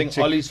you what a hectic. I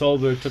think Ollie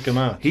Solberg took him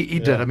out. He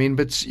did. I mean,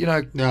 but you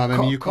know,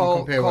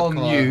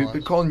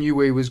 Carl knew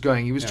where he was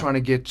going. He was trying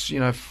to get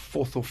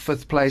 4th or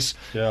 5th place,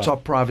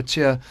 top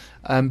privateer.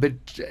 But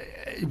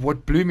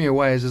what blew me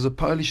away is there's a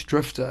Polish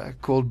drifter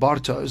called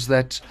Bartosz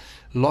that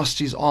lost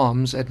his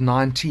arms at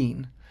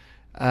 19.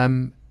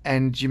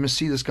 And you must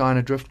see this guy in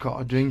a drift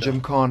car doing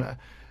Gymkhana.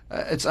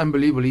 It's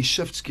unbelievable. He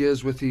shifts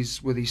gears with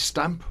his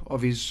stump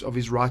of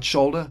his right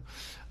shoulder,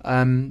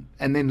 and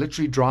then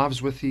literally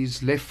drives with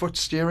his left foot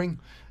steering,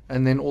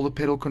 and then all the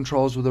pedal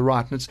controls with the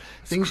right. And it's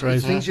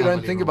things you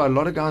don't think about. A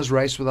lot of guys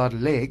race without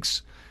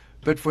legs.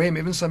 But for him,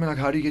 even something like,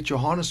 how do you get your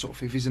harness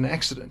off if he's in an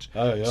accident?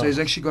 So he's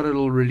actually got a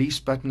little release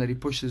button that he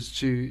pushes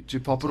to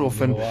pop it off.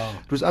 And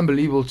it was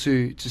unbelievable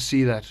to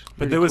see that.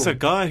 But there was a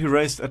guy who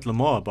raced at Le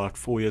Mans about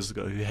 4 years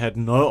ago who had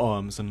no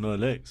arms and no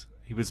legs.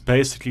 He was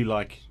basically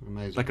like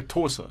a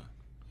torso.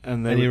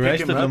 And he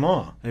raced at Le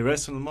Mans? He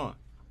raced in Le Mans.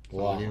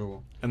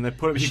 Wow. And they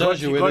put him. It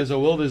shows you where there's a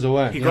will, there's a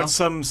way. He got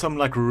some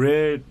like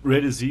rare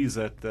disease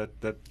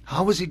that.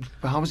 How was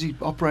he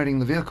operating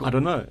the vehicle? I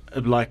don't know.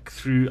 I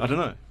don't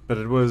know. But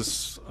it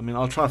was, I mean,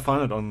 I'll try to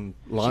find it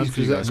online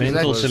for you guys.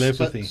 Mental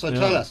telepathy. So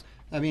tell us,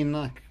 I mean,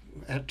 like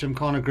at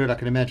Gymkhana Grid, I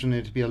can imagine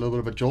it to be a little bit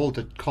of a jolt.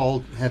 Did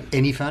Carl have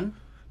any fun?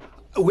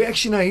 We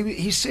actually know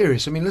he's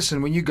serious. I mean,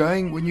 listen, when you're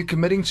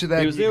committing to that,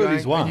 he was there with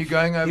his wife. And you're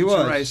going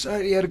over to race.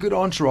 He had a good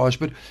entourage,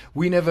 but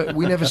we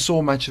never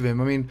saw much of him.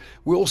 I mean,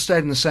 we all stayed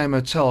in the same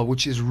hotel,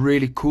 which is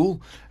really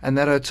cool. And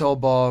that hotel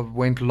bar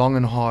went long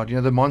and hard. You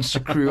know, the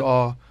Monster crew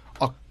are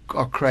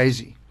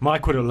crazy.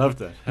 Mike would have loved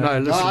that. No,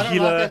 listen, I don't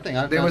like that thing.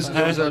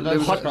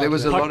 There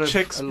was a lot of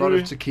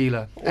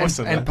tequila,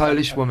 awesome, and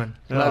Polish women,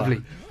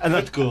 lovely, and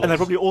that's cool. And they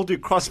probably all do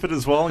CrossFit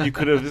as well. And you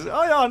could have,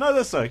 I know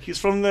this bloke. He's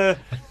from the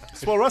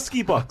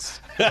Swarovski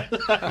box. You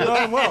know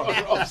him well.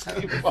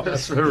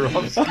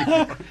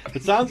 Swarovski.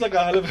 It sounds like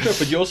a hell of a trip,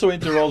 but you also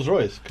went to Rolls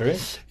Royce,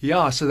 correct?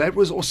 Yeah, so that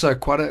was also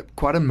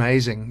quite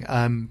amazing.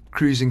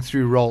 Cruising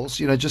through Rolls,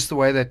 just the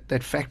way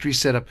that factory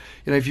setup.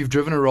 If you've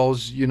driven a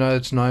Rolls,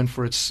 it's known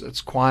for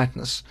its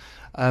quietness.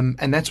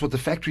 And that's what the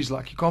factory's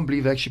like. You can't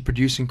believe they're actually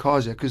producing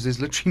cars here, because there's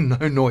literally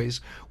no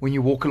noise when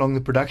you walk along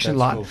the production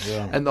line. Cool,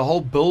 yeah. And the whole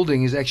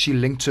building is actually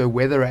linked to a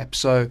weather app.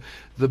 So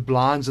the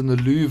blinds and the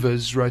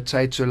louvers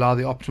rotate to allow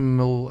the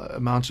optimal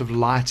amount of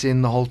light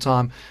in the whole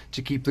time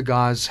to keep the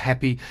guys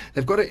happy.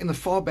 They've got it in the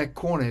far back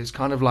corner. It's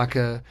kind of like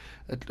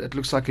it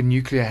looks like a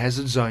nuclear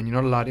hazard zone.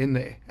 You're not allowed in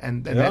there.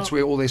 And that's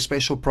where all their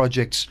special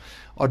projects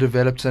are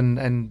developed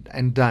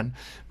and done.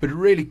 But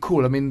really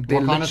cool. I mean,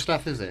 what kind of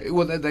stuff is it?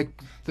 Well,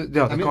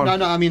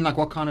 I mean, like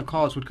what kind of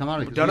cars would come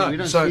out of it? We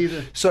don't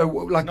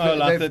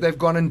see they've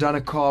gone and done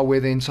a car where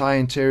the entire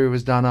interior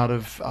was done out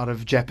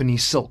of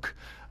Japanese silk.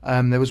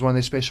 There was one of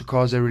their special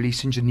cars they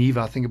released in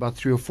Geneva, I think about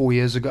 3 or 4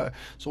 years ago.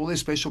 So all their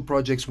special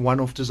projects,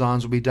 one-off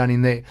designs will be done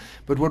in there.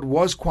 But what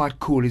was quite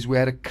cool is we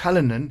had a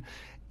Cullinan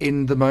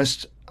in the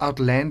most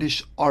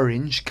outlandish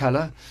orange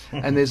color,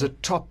 and there's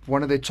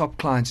one of their top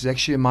clients is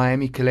actually a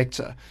Miami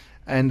collector,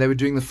 and they were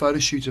doing the photo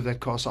shoot of that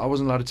car, so I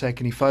wasn't allowed to take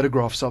any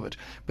photographs of it.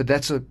 But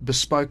that's a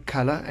bespoke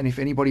color, and if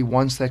anybody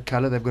wants that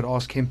color, they've got to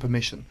ask him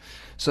permission.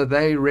 So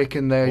they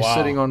reckon they're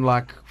sitting on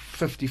like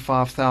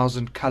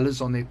 55,000 colors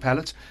on their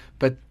palette,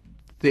 but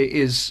there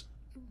is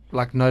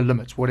like no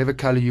limits. Whatever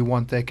color you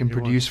want, they can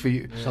produce for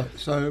you.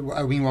 So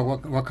I mean,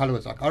 what color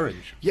was it? Like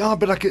orange? Yeah,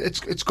 but like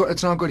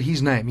it's now got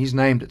his name. He's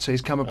named it, so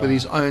he's come up with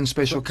his own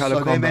special color.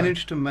 So they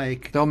managed to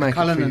make a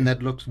Cullinan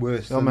that looks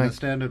worse than the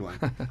standard one.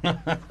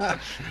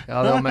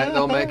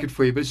 They'll make it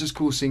for you. But it's just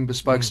cool seeing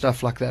bespoke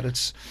stuff like that.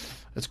 It's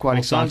quite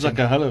exciting. Sounds like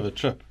a hell of a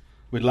trip.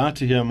 We'd like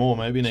to hear more.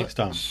 Maybe next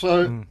time.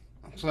 So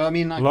I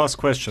mean, like, Last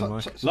question,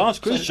 Mike.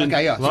 Last question.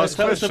 okay, yeah. Last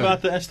Tell us question.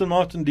 about the Aston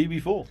Martin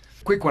DB4.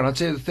 Quick one. I'd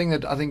say the thing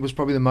that I think was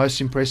probably the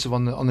most impressive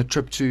on the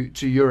trip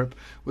to Europe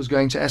was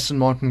going to Aston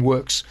Martin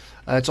Works.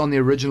 It's on the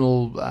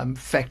original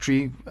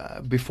factory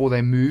before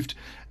they moved,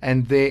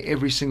 and there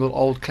every single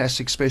old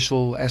classic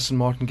special Aston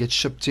Martin gets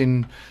shipped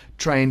in,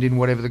 trained in,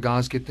 whatever, the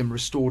guys get them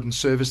restored and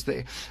serviced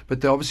there. But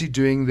they're obviously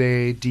doing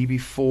their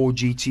DB4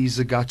 GT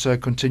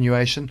Zagato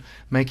continuation,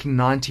 making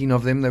 19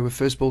 of them. They were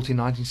first built in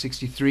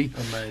 1963.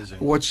 Amazing.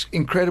 What's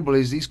incredible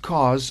is these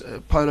cars,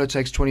 Polo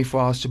takes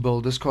 24 hours to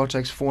build. This car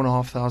takes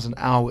 4,500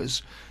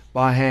 hours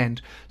by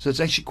hand. So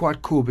it's actually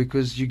quite cool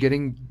because you're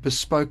getting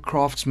bespoke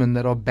craftsmen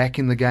that are back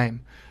in the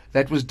game.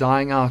 That was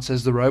dying out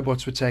as the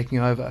robots were taking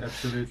over.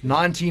 Absolutely.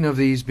 19 of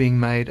these being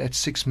made at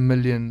 £6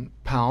 million.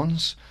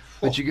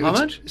 But you get how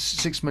much?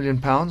 £6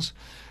 million.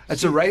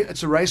 It's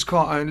a race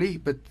car only,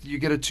 but you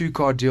get a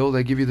 2-car deal.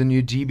 They give you the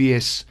new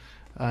DBS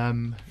For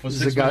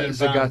 £6 million.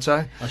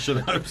 Zagato. I should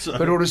hope so.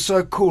 But what was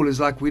so cool is,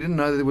 like, we didn't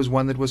know that there was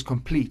one that was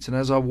complete. And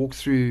as I walked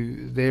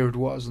through, there it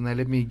was, and they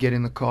let me get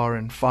in the car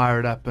and fire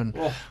it up. And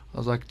I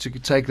was like, to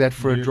take that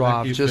for a You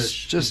drive, lucky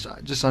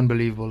just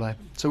unbelievable. Eh?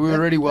 So we were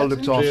really well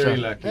looked Very after.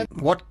 lucky.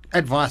 what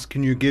advice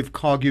can you give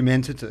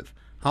Cargumentative?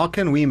 How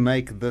can we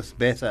make this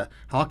better?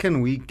 How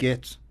can we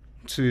get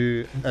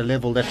to a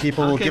level that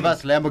people will give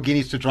us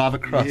Lamborghinis to drive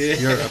across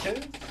Europe?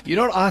 You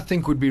know what I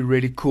think would be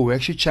really cool? We're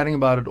actually chatting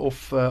about it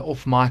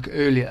off mic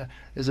earlier.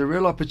 There's a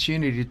real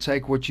opportunity to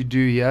take what you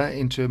do here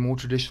into a more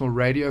traditional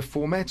radio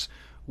format,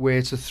 where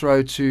it's a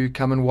throw to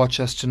come and watch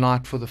us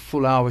tonight for the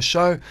full hour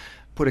show.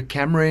 Put a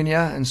camera in here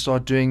and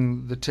start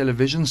doing the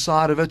television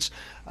side of it.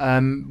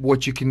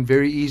 What you can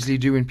very easily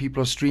do when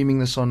people are streaming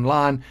this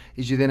online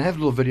is you then have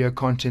little video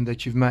content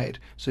that you've made.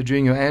 So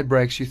during your ad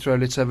breaks, you throw,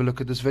 let's have a look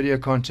at this video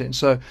content.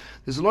 So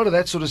there's a lot of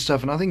that sort of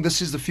stuff, and I think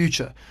this is the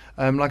future.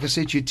 Like I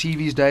said to you,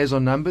 TV's days are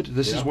numbered.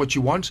 This is what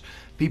you want.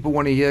 People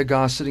want to hear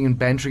guys sitting and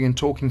bantering and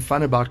talking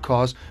fun about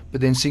cars,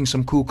 but then seeing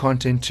some cool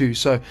content too.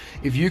 So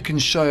if you can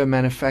show a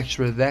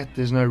manufacturer that,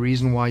 there's no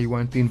reason why you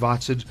won't be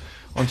invited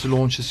onto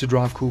launches to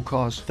drive cool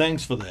cars.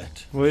 Thanks for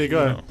that. There you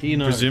go. He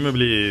knows.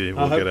 Presumably,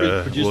 I hope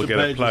we'll get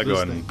a Page plug is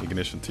on listening.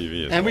 Ignition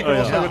TV as And we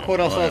well. can also record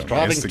ourselves On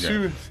driving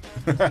Instagram.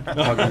 to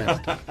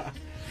Cargumentative.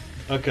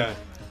 Okay.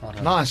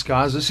 Nice,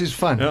 guys. This is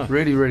fun. Yeah.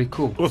 Really, really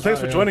cool. Well, thanks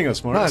for joining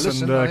us, Maurice,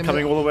 listen, and I mean,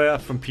 coming all the way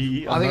up from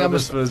PE. I think know I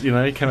this must- was,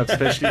 you came up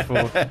especially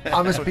for...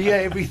 I must be here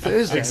every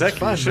Thursday. Exactly, It's it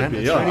fun, should man. be.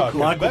 It's Yeah. really cool.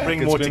 Mike will back. bring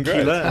It's more been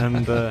tequila.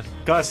 And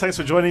guys, thanks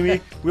for joining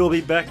me. We'll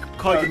be back.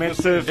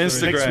 Cargumentative next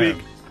Instagram.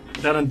 week.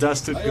 Done and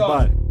dusted.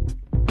 Goodbye.